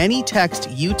converting any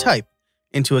text you type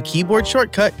into a keyboard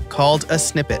shortcut called a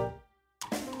snippet.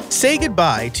 Say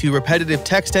goodbye to repetitive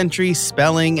text entry,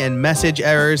 spelling, and message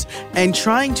errors, and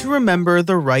trying to remember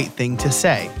the right thing to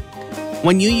say.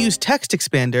 When you use Text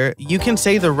Expander, you can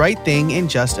say the right thing in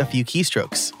just a few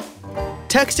keystrokes.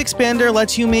 Text Expander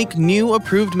lets you make new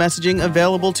approved messaging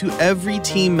available to every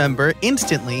team member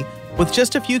instantly with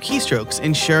just a few keystrokes,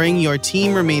 ensuring your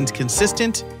team remains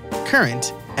consistent,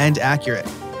 current, and accurate.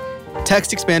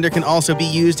 Text Expander can also be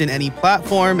used in any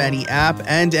platform, any app,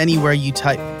 and anywhere you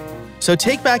type. So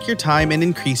take back your time and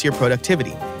increase your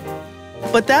productivity.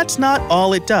 But that's not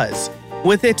all it does.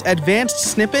 With its advanced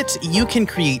snippets, you can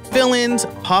create fill-ins,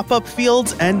 pop-up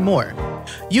fields, and more.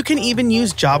 You can even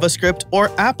use JavaScript or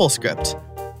AppleScript.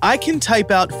 I can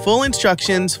type out full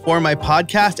instructions for my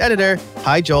podcast editor,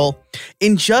 hi Joel,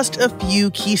 in just a few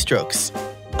keystrokes.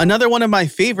 Another one of my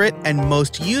favorite and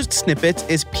most used snippets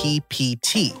is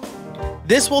PPT.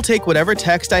 This will take whatever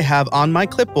text I have on my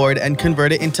clipboard and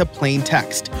convert it into plain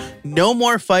text. No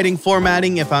more fighting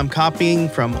formatting if I'm copying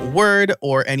from Word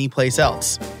or any place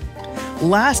else.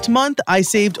 Last month, I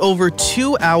saved over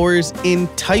 2 hours in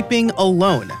typing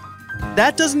alone.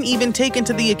 That doesn't even take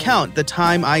into the account the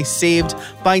time I saved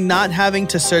by not having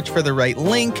to search for the right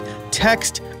link,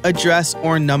 text, address,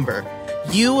 or number.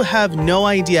 You have no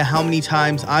idea how many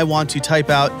times I want to type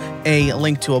out a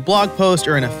link to a blog post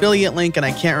or an affiliate link and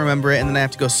I can't remember it and then I have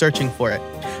to go searching for it.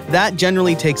 That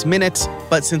generally takes minutes,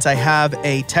 but since I have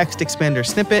a text expander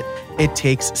snippet, it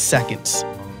takes seconds.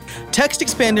 Text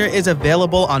Expander is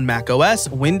available on macOS,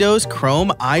 Windows, Chrome,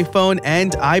 iPhone,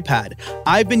 and iPad.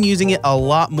 I've been using it a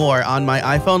lot more on my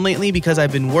iPhone lately because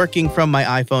I've been working from my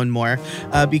iPhone more,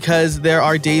 because there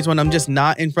are days when I'm just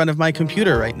not in front of my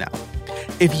computer right now.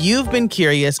 If you've been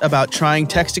curious about trying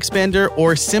Text Expander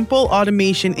or simple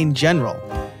automation in general,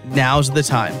 now's the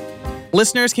time.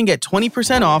 Listeners can get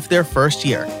 20% off their first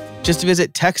year. Just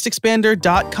visit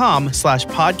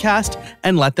textexpander.com/podcast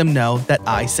and let them know that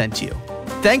I sent you.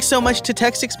 Thanks so much to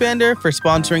Text Expander for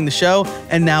sponsoring the show,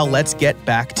 and now let's get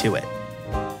back to it.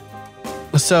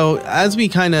 So as we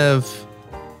kind of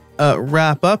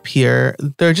wrap up here,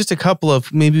 there are just a couple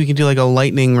of, maybe we can do like a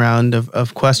lightning round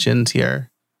of questions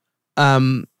here.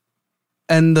 And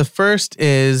the first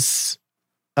is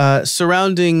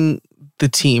surrounding the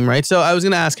team, right? So I was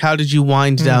going to ask, how did you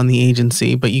wind down the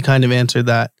agency? But you kind of answered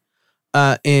that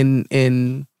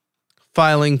in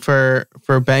filing for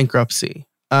bankruptcy.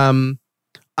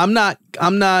 I'm not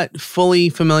fully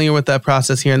familiar with that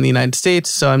process here in the United States,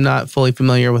 so I'm not fully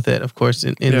familiar with it, of course,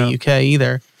 in the UK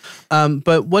either.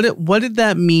 But what did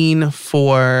that mean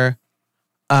for?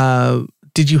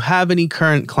 Did you have any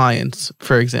current clients,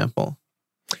 for example?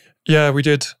 Yeah, we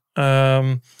did.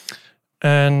 And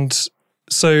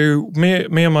so me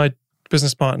and my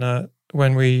business partner,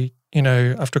 when we,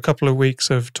 after a couple of weeks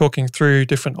of talking through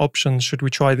different options, should we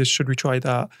try this? Should we try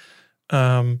that?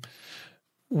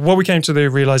 What we came to the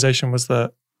realization was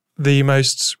that the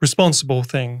most responsible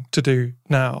thing to do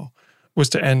now was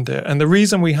to end it. And the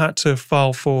reason we had to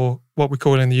file for what we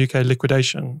call in the UK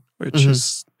liquidation, which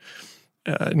is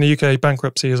in the UK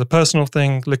bankruptcy is a personal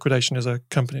thing, liquidation is a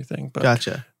company thing. But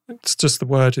Gotcha. It's just the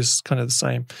word is kind of the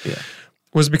same. Yeah.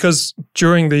 Was because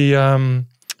during the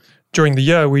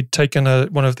year, we'd taken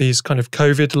one of these kind of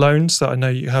COVID loans that I know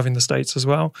you have in the States as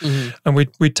well. And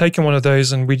we'd taken one of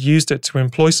those and we'd used it to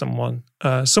employ someone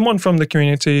from the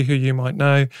community who you might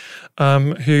know,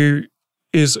 who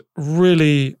is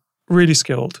really, really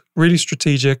skilled, really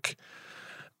strategic.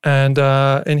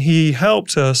 And he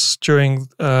helped us during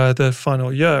the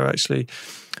final year, actually,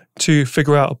 to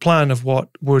figure out a plan of what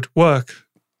would work.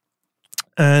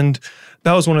 And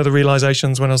that was one of the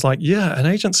realizations when I was like, yeah, an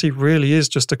agency really is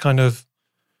just a kind of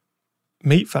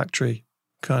meat factory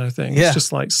kind of thing. Yeah. It's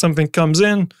just like something comes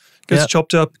in, gets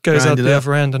chopped up, goes out the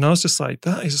other end. And I was just like,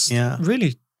 that is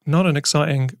really not an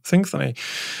exciting thing for me.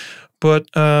 But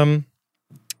sorry,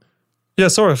 I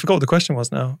forgot what the question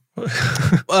was now.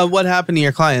 What happened to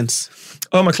your clients?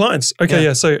 Oh, my clients. Okay,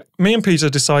 yeah. So me and Peter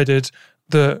decided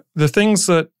the things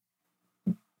that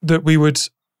we would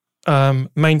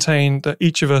maintain, that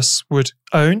each of us would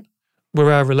own,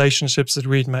 were our relationships that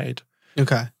we'd made.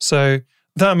 Okay. So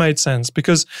that made sense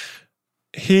because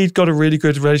he'd got a really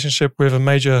good relationship with a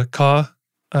major car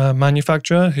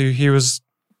manufacturer who he was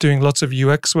doing lots of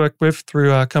UX work with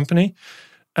through our company.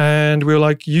 And we were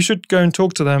like, you should go and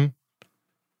talk to them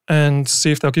and see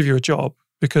if they'll give you a job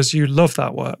because you love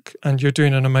that work and you're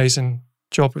doing an amazing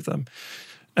job with them.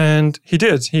 And he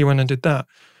did. He went and did that.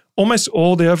 Almost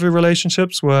all the other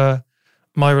relationships were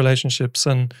my relationships.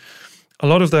 And a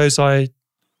lot of those I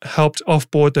helped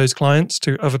offboard those clients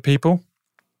to other people.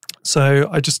 So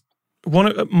I just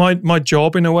wanted my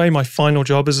job in a way, my final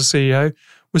job as a CEO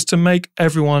was to make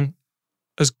everyone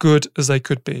as good as they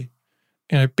could be.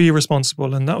 Be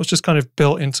responsible. And that was just kind of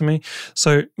built into me.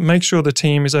 So make sure the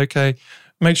team is okay.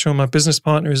 Make sure my business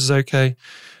partner is okay.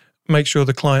 Make sure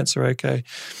the clients are okay.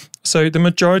 So the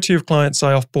majority of clients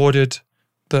I offboarded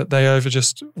that they either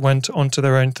just went onto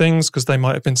their own things because they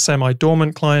might have been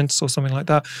semi-dormant clients or something like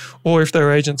that. Or if they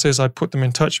were agencies, I put them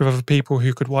in touch with other people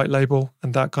who could white label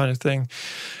and that kind of thing.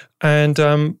 And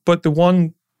but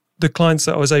the clients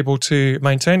that I was able to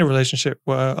maintain a relationship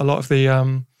were a lot of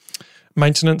the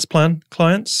maintenance plan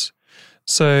clients.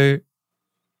 So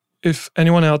if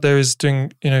anyone out there is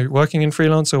doing, working in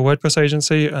freelance or WordPress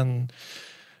agency, and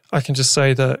I can just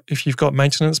say that if you've got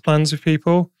maintenance plans with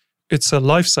people, it's a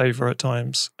lifesaver at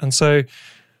times. And so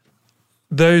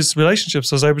those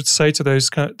relationships, I was able to say to those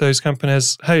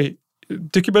companies, hey,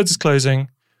 Dicky Birds is closing.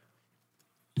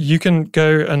 You can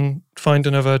go and find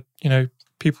another,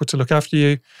 people to look after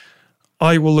you.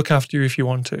 I will look after you if you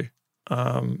want to.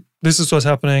 This is what's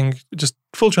happening, just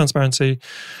full transparency.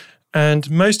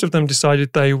 And most of them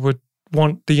decided they would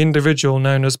want the individual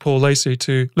known as Paul Lacey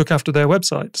to look after their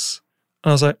websites.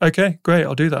 And I was like, okay, great,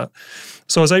 I'll do that.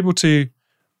 So I was able to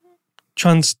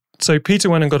so Peter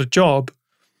went and got a job.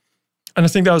 And I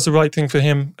think that was the right thing for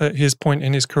him at his point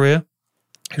in his career.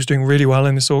 He was doing really well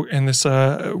with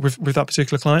that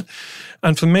particular client.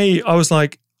 And for me, I was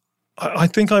like, I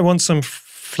think I want some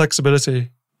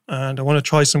flexibility and I want to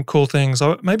try some cool things.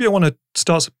 Maybe I want to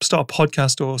start a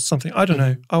podcast or something. I don't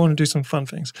know. I want to do some fun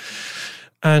things.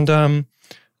 And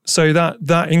so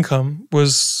that income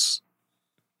was,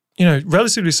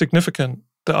 relatively significant,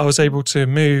 that I was able to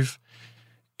move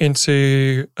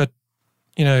into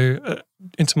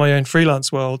into my own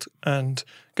freelance world and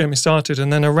get me started.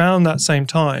 And then around that same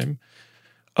time,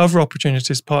 other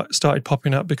opportunities started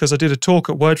popping up, because I did a talk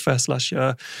at WordFest last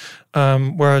year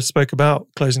where I spoke about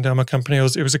closing down my company.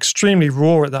 It was extremely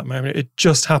raw at that moment. It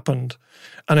just happened.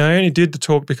 And I only did the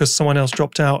talk because someone else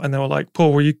dropped out and they were like,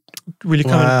 Paul, will you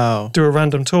come and do a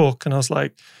random talk? And I was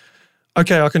like,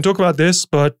 okay, I can talk about this,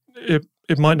 but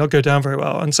it might not go down very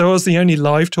well. And so I was the only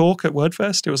live talk at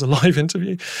WordFest. It was a live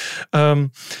interview.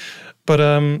 But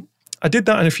I did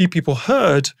that, and a few people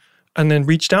heard and then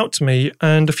reached out to me,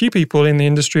 and a few people in the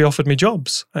industry offered me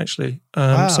jobs, actually.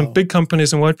 Some big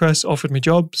companies in WordPress offered me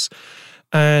jobs.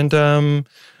 And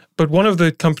but one of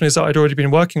the companies that I'd already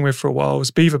been working with for a while was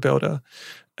Beaver Builder.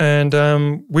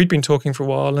 And we'd been talking for a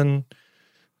while, and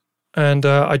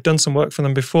I'd done some work for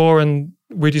them before, and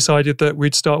we decided that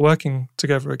we'd start working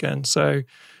together again. So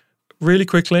really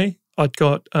quickly, I'd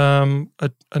got a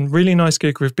really nice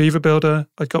gig with Beaver Builder.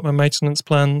 I'd got my maintenance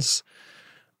plans,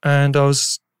 and I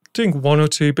was doing one or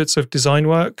two bits of design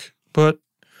work, but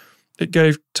it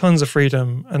gave tons of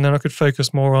freedom. And then I could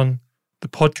focus more on the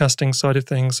podcasting side of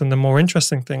things and the more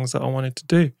interesting things that I wanted to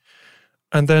do.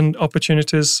 And then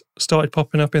opportunities started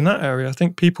popping up in that area. I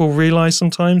think people realize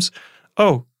sometimes,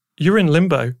 oh, you're in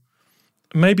limbo.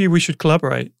 Maybe we should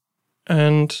collaborate.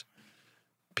 And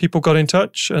people got in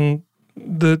touch, and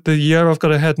the year I've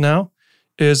got ahead now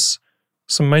is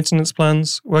some maintenance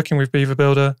plans, working with Beaver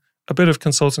Builder, a bit of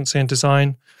consultancy and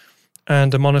design,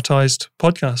 and a monetized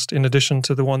podcast in addition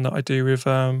to the one that I do with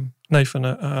Nathan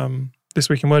at This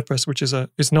Week in WordPress, which is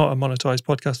not a monetized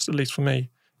podcast, at least for me.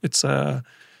 It's a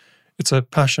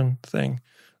passion thing.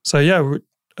 So yeah,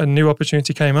 a new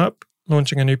opportunity came up,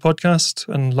 launching a new podcast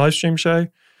and live stream show.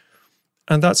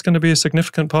 And that's going to be a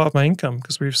significant part of my income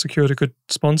because we've secured a good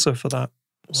sponsor for that.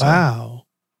 So, wow.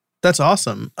 That's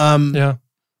awesome. Yeah.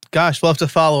 Gosh, we'll have to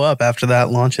follow up after that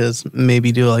launches,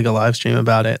 maybe do like a live stream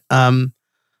about it.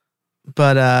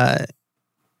 But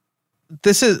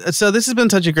this has been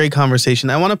such a great conversation.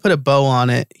 I want to put a bow on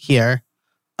it here.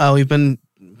 We've been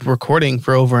recording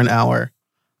for over an hour.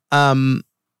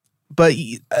 But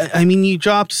I mean, you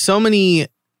dropped so many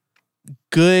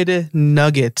good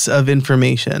nuggets of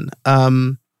information.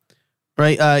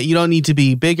 Right? You don't need to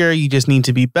be bigger. You just need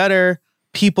to be better.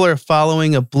 People are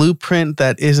following a blueprint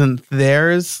that isn't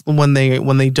theirs when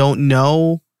they don't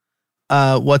know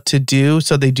what to do.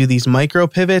 So they do these micro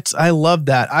pivots. I love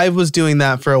that. I was doing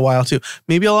that for a while too.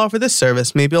 Maybe I'll offer this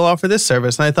service. Maybe I'll offer this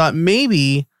service. And I thought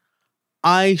maybe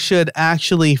I should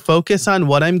actually focus on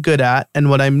what I'm good at and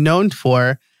what I'm known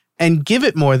for and give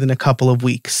it more than a couple of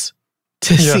weeks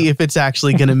to see if it's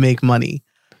actually going to make money.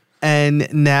 And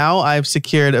now I've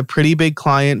secured a pretty big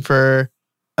client for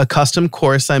a custom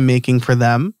course I'm making for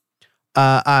them.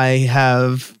 I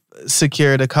have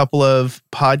secured a couple of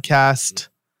podcast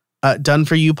done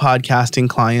for you podcasting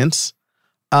clients.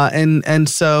 And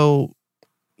so,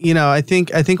 I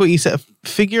think what you said,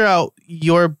 figure out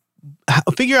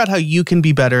how you can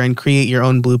be better and create your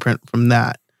own blueprint from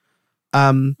that.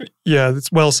 Yeah,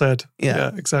 it's well said.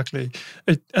 Yeah, exactly.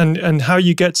 And how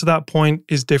you get to that point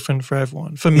is different for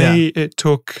everyone. For me, it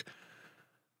took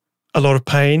a lot of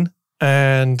pain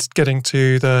and getting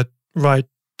to the right,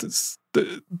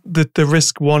 the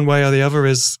risk one way or the other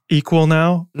is equal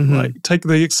now. Mm-hmm. Like take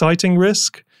the exciting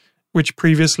risk, which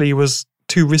previously was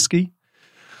too risky,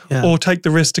 or take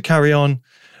the risk to carry on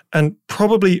and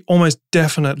probably almost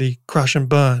definitely crash and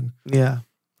burn. Yeah.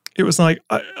 It was like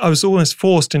I was almost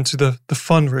forced into the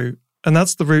fun route. And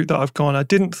that's the route that I've gone. I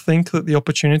didn't think that the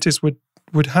opportunities would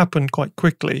happen quite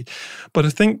quickly. But I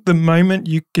think the moment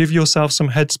you give yourself some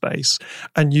headspace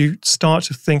and you start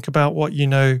to think about what you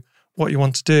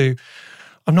want to do.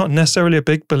 I'm not necessarily a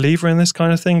big believer in this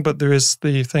kind of thing, but there is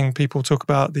the thing people talk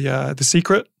about, the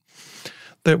secret,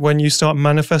 that when you start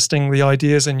manifesting the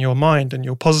ideas in your mind and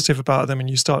you're positive about them and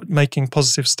you start making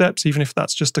positive steps, even if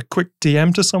that's just a quick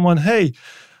DM to someone, hey,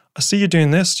 I see you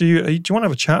doing this. Do you want to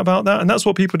have a chat about that? And that's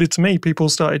what people did to me. People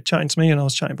started chatting to me and I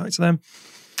was chatting back to them.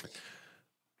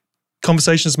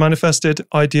 conversations manifested,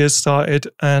 ideas started,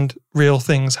 and real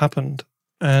things happened.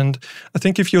 And I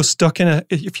think if you're stuck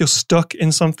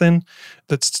in something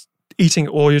that's eating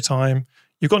all your time,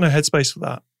 you've got no headspace for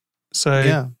that.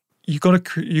 So you've got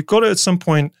to at some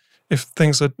point, if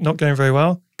things are not going very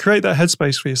well, create that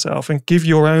headspace for yourself and give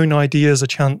your own ideas a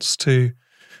chance to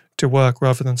work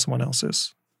rather than someone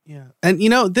else's. Yeah. And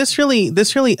this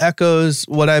really echoes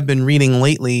what I've been reading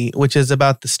lately, which is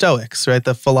about the Stoics, right?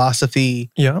 The philosophy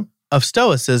of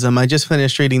Stoicism. I just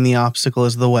finished reading The Obstacle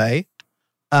is the Way.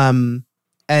 And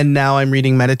now I'm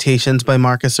reading Meditations by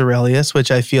Marcus Aurelius, which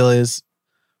I feel is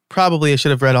probably I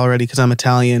should have read already because I'm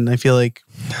Italian. I feel like,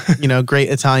 great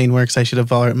Italian works I should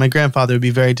have already. My grandfather would be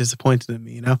very disappointed in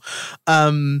me,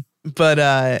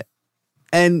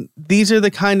 And these are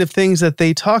the kind of things that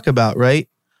they talk about, right?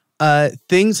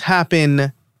 Things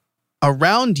happen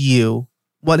around you.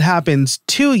 What happens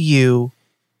to you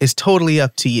is totally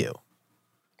up to you.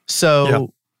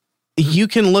 So you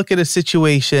can look at a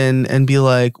situation and be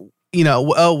like,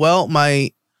 oh, well,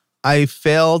 I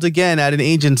failed again at an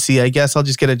agency. I guess I'll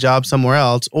just get a job somewhere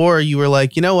else. Or you were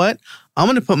like, you know what? I'm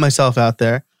going to put myself out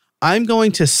there. I'm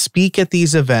going to speak at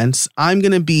these events. I'm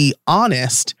going to be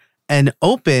honest and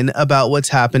open about what's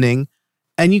happening.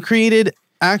 And you created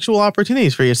actual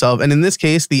opportunities for yourself. And in this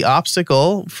case, the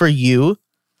obstacle for you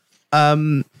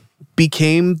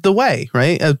became the way,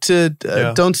 right?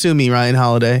 Don't sue me, Ryan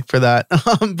Holiday, for that.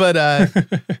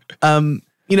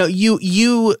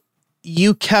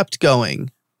 You kept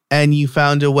going and you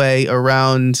found a way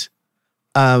around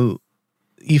the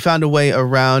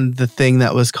thing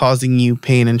that was causing you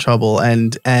pain and trouble,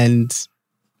 and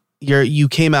you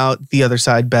came out the other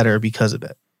side better because of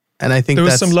it. And I think there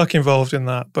was some luck involved in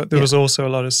that, but there was also a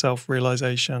lot of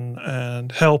self-realization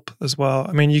and help as well.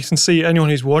 I mean, you can see anyone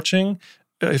who's watching,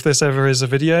 if this ever is a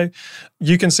video,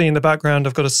 you can see in the background,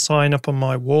 I've got a sign up on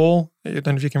my wall. I don't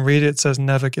know if you can read it. It says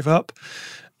never give up.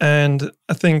 And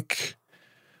I think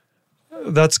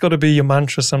that's got to be your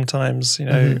mantra sometimes,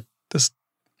 this,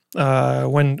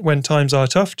 when times are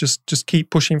tough, just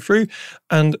keep pushing through.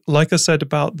 And like I said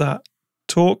about that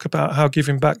talk about how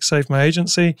giving back saved my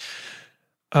agency,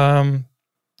 you've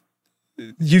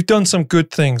done some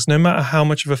good things. No matter how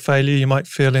much of a failure you might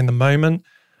feel in the moment,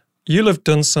 you'll have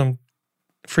done some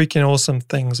freaking awesome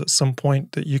things at some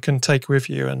point that you can take with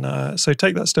you. And so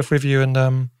take that stuff with you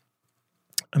and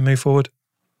move forward.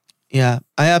 Yeah,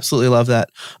 I absolutely love that.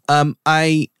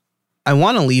 I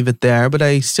want to leave it there, but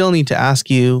I still need to ask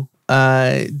you,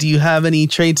 do you have any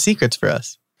trade secrets for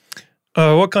us?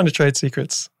 What kind of trade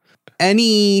secrets?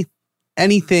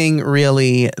 Anything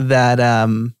really that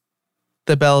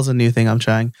the bell's a new thing I'm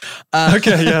trying.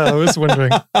 Okay, yeah, I was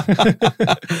wondering.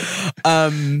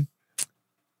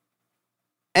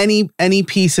 Any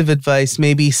piece of advice,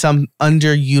 maybe some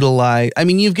underutilized. I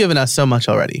mean, you've given us so much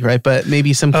already, right? But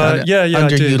maybe some kind of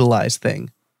underutilized thing.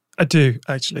 I do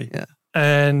actually. Yeah.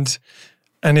 And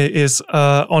it is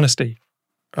honesty,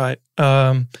 right?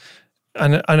 And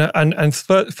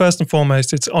first and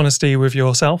foremost, it's honesty with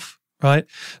yourself, right?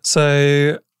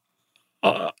 So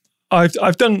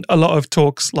I've done a lot of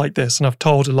talks like this, and I've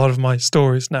told a lot of my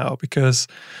stories now because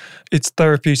it's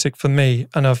therapeutic for me,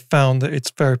 and I've found that it's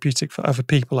therapeutic for other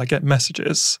people. I get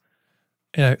messages,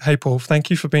 hey Paul, thank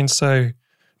you for being so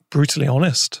brutally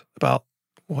honest about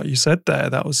what you said there.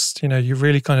 That was, you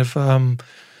really kind of,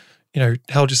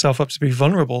 held yourself up to be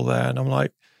vulnerable there. And I'm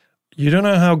like, you don't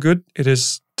know how good it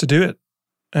is to do it.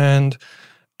 And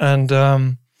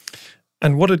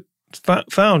what I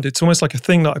found, it's almost like a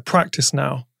thing that I practice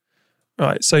now,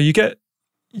 right? So you get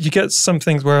some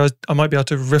things where I might be able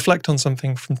to reflect on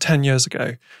something from 10 years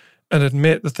ago and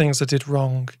admit the things I did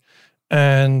wrong.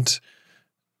 And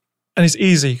it's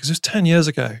easy because it was 10 years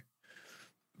ago.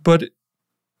 But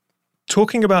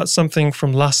talking about something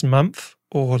from last month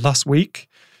or last week,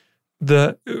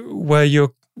 where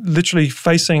you're literally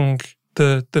facing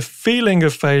the feeling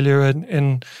of failure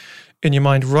in your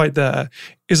mind right there,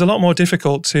 is a lot more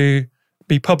difficult to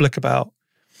be public about.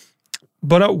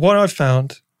 But what I've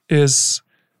found is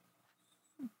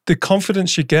the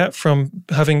confidence you get from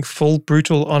having full,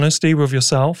 brutal honesty with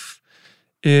yourself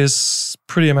is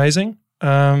pretty amazing.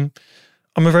 I'm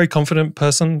a very confident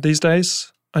person these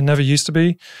days. I never used to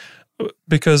be,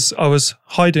 because I was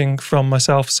hiding from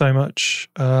myself so much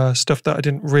stuff that I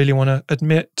didn't really want to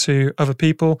admit to other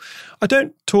people. I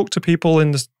don't talk to people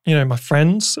my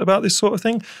friends about this sort of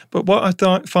thing. But what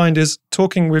I find is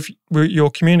talking with your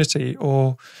community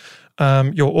or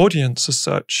your audience as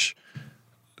such,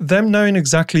 them knowing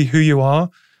exactly who you are,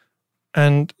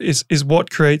 and is what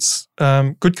creates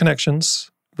good connections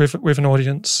with an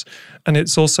audience, and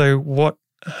it's also what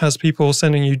has people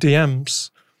sending you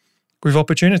DMs with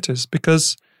opportunities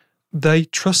because they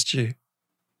trust you.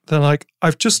 They're like,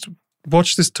 I've just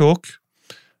watched this talk.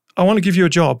 I want to give you a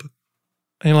job.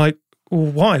 And you're like,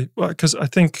 well, why? Well, because I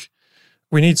think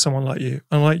we need someone like you.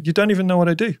 I'm like, you don't even know what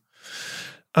I do.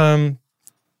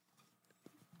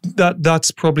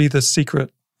 That's probably the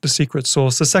secret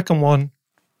source. The second one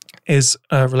is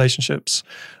relationships.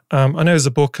 I know there's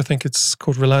a book, I think it's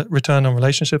called Return on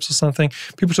Relationships or something.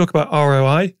 People talk about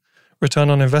ROI, return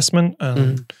on investment,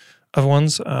 and other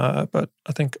ones. But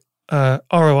I think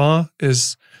ROR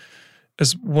is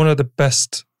one of the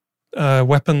best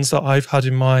weapons that I've had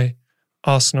in my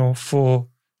arsenal for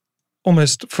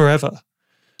almost forever.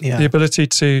 Yeah. The ability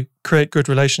to create good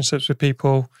relationships with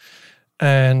people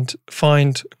and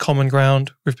find common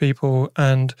ground with people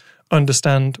and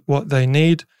understand what they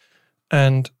need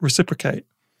and reciprocate.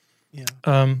 Yeah.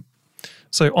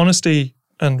 So honesty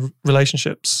and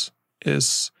relationships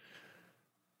is,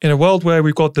 in a world where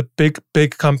we've got the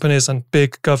big companies and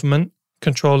big government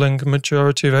controlling the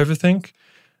majority of everything,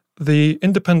 the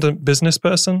independent business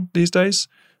person these days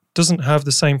doesn't have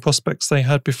the same prospects they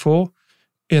had before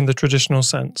in the traditional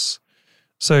sense.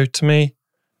 So to me,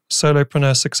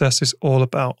 solopreneur success is all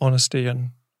about honesty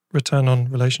and return on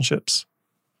relationships.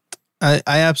 I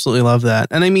absolutely love that.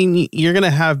 And I mean, you're going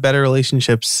to have better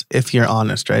relationships if you're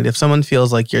honest, right? If someone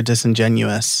feels like you're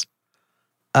disingenuous,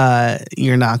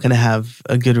 you're not going to have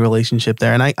a good relationship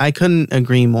there. And I couldn't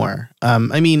agree more.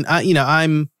 I mean, I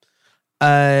don't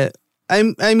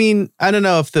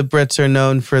know if the Brits are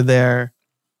known for their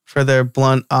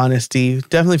blunt honesty.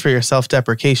 Definitely for your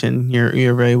self-deprecation.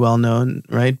 You're very well known,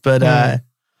 right? But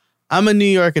I'm a New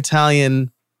York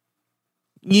Italian.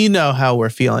 You know how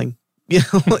we're feeling.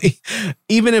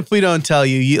 Even if we don't tell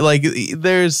you,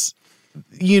 there's,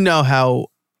 how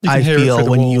I feel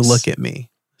when you look at me.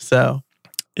 So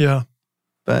yeah,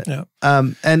 but yeah.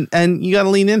 And you got to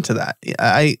lean into that.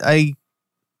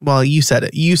 Well, you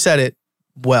said it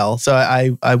well, so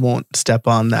I won't step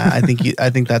on that. I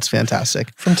think that's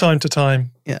fantastic. From time to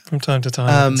time, I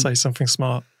can say something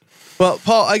smart. Well,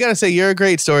 Paul, I gotta say, you're a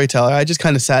great storyteller. I just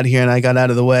kind of sat here and I got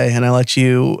out of the way and I let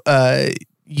you.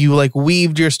 You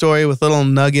weaved your story with little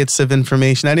nuggets of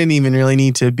information. I didn't even really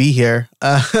need to be here.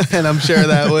 And I'm sure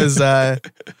that was,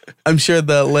 I'm sure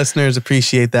the listeners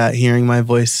appreciate that, hearing my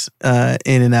voice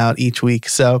in and out each week.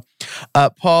 So,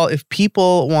 Paul, if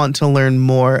people want to learn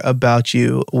more about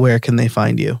you, where can they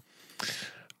find you?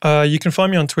 You can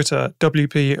find me on Twitter,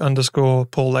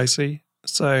 WP_Paul Lacey.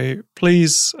 So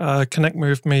please connect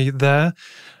with me there.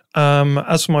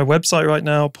 As for my website right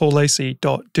now,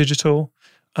 paullacey.digital.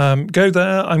 Go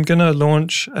there. I'm going to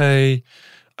launch a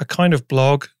kind of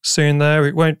blog soon there.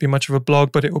 It won't be much of a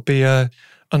blog, but it will be an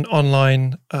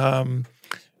online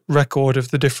record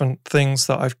of the different things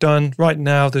that I've done. Right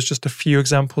now, there's just a few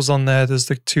examples on there. There's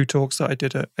the 2 talks that I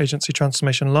did at Agency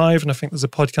Transformation Live, and I think there's a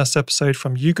podcast episode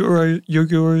from You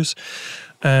Gurus,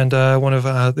 and one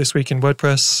of This Week in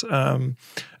WordPress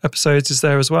episodes is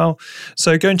there as well.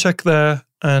 So go and check there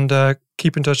and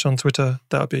keep in touch on Twitter.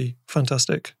 That would be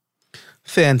fantastic.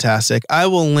 Fantastic. I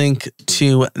will link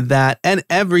to that and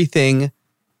everything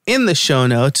in the show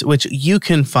notes, which you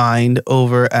can find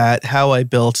over at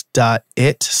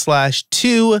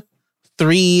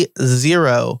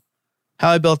howibuilt.it/230.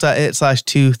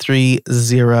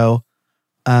 howibuilt.it/230.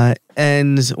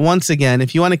 And once again,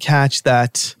 if you want to catch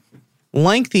that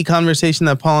lengthy conversation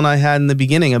that Paul and I had in the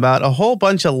beginning about a whole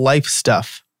bunch of life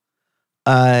stuff,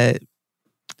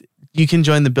 you can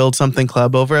join the Build Something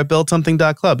Club over at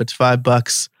buildsomething.club. It's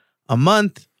 $5 a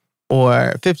month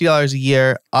or $50 a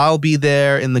year. I'll be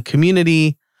there in the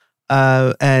community.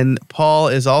 And Paul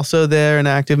is also there, an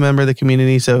active member of the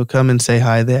community. So come and say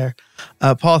hi there.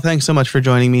 Paul, thanks so much for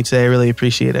joining me today. I really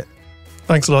appreciate it.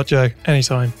 Thanks a lot, Joe.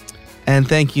 Anytime. And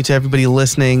thank you to everybody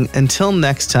listening. Until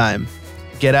next time,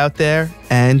 get out there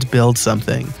and build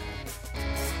something.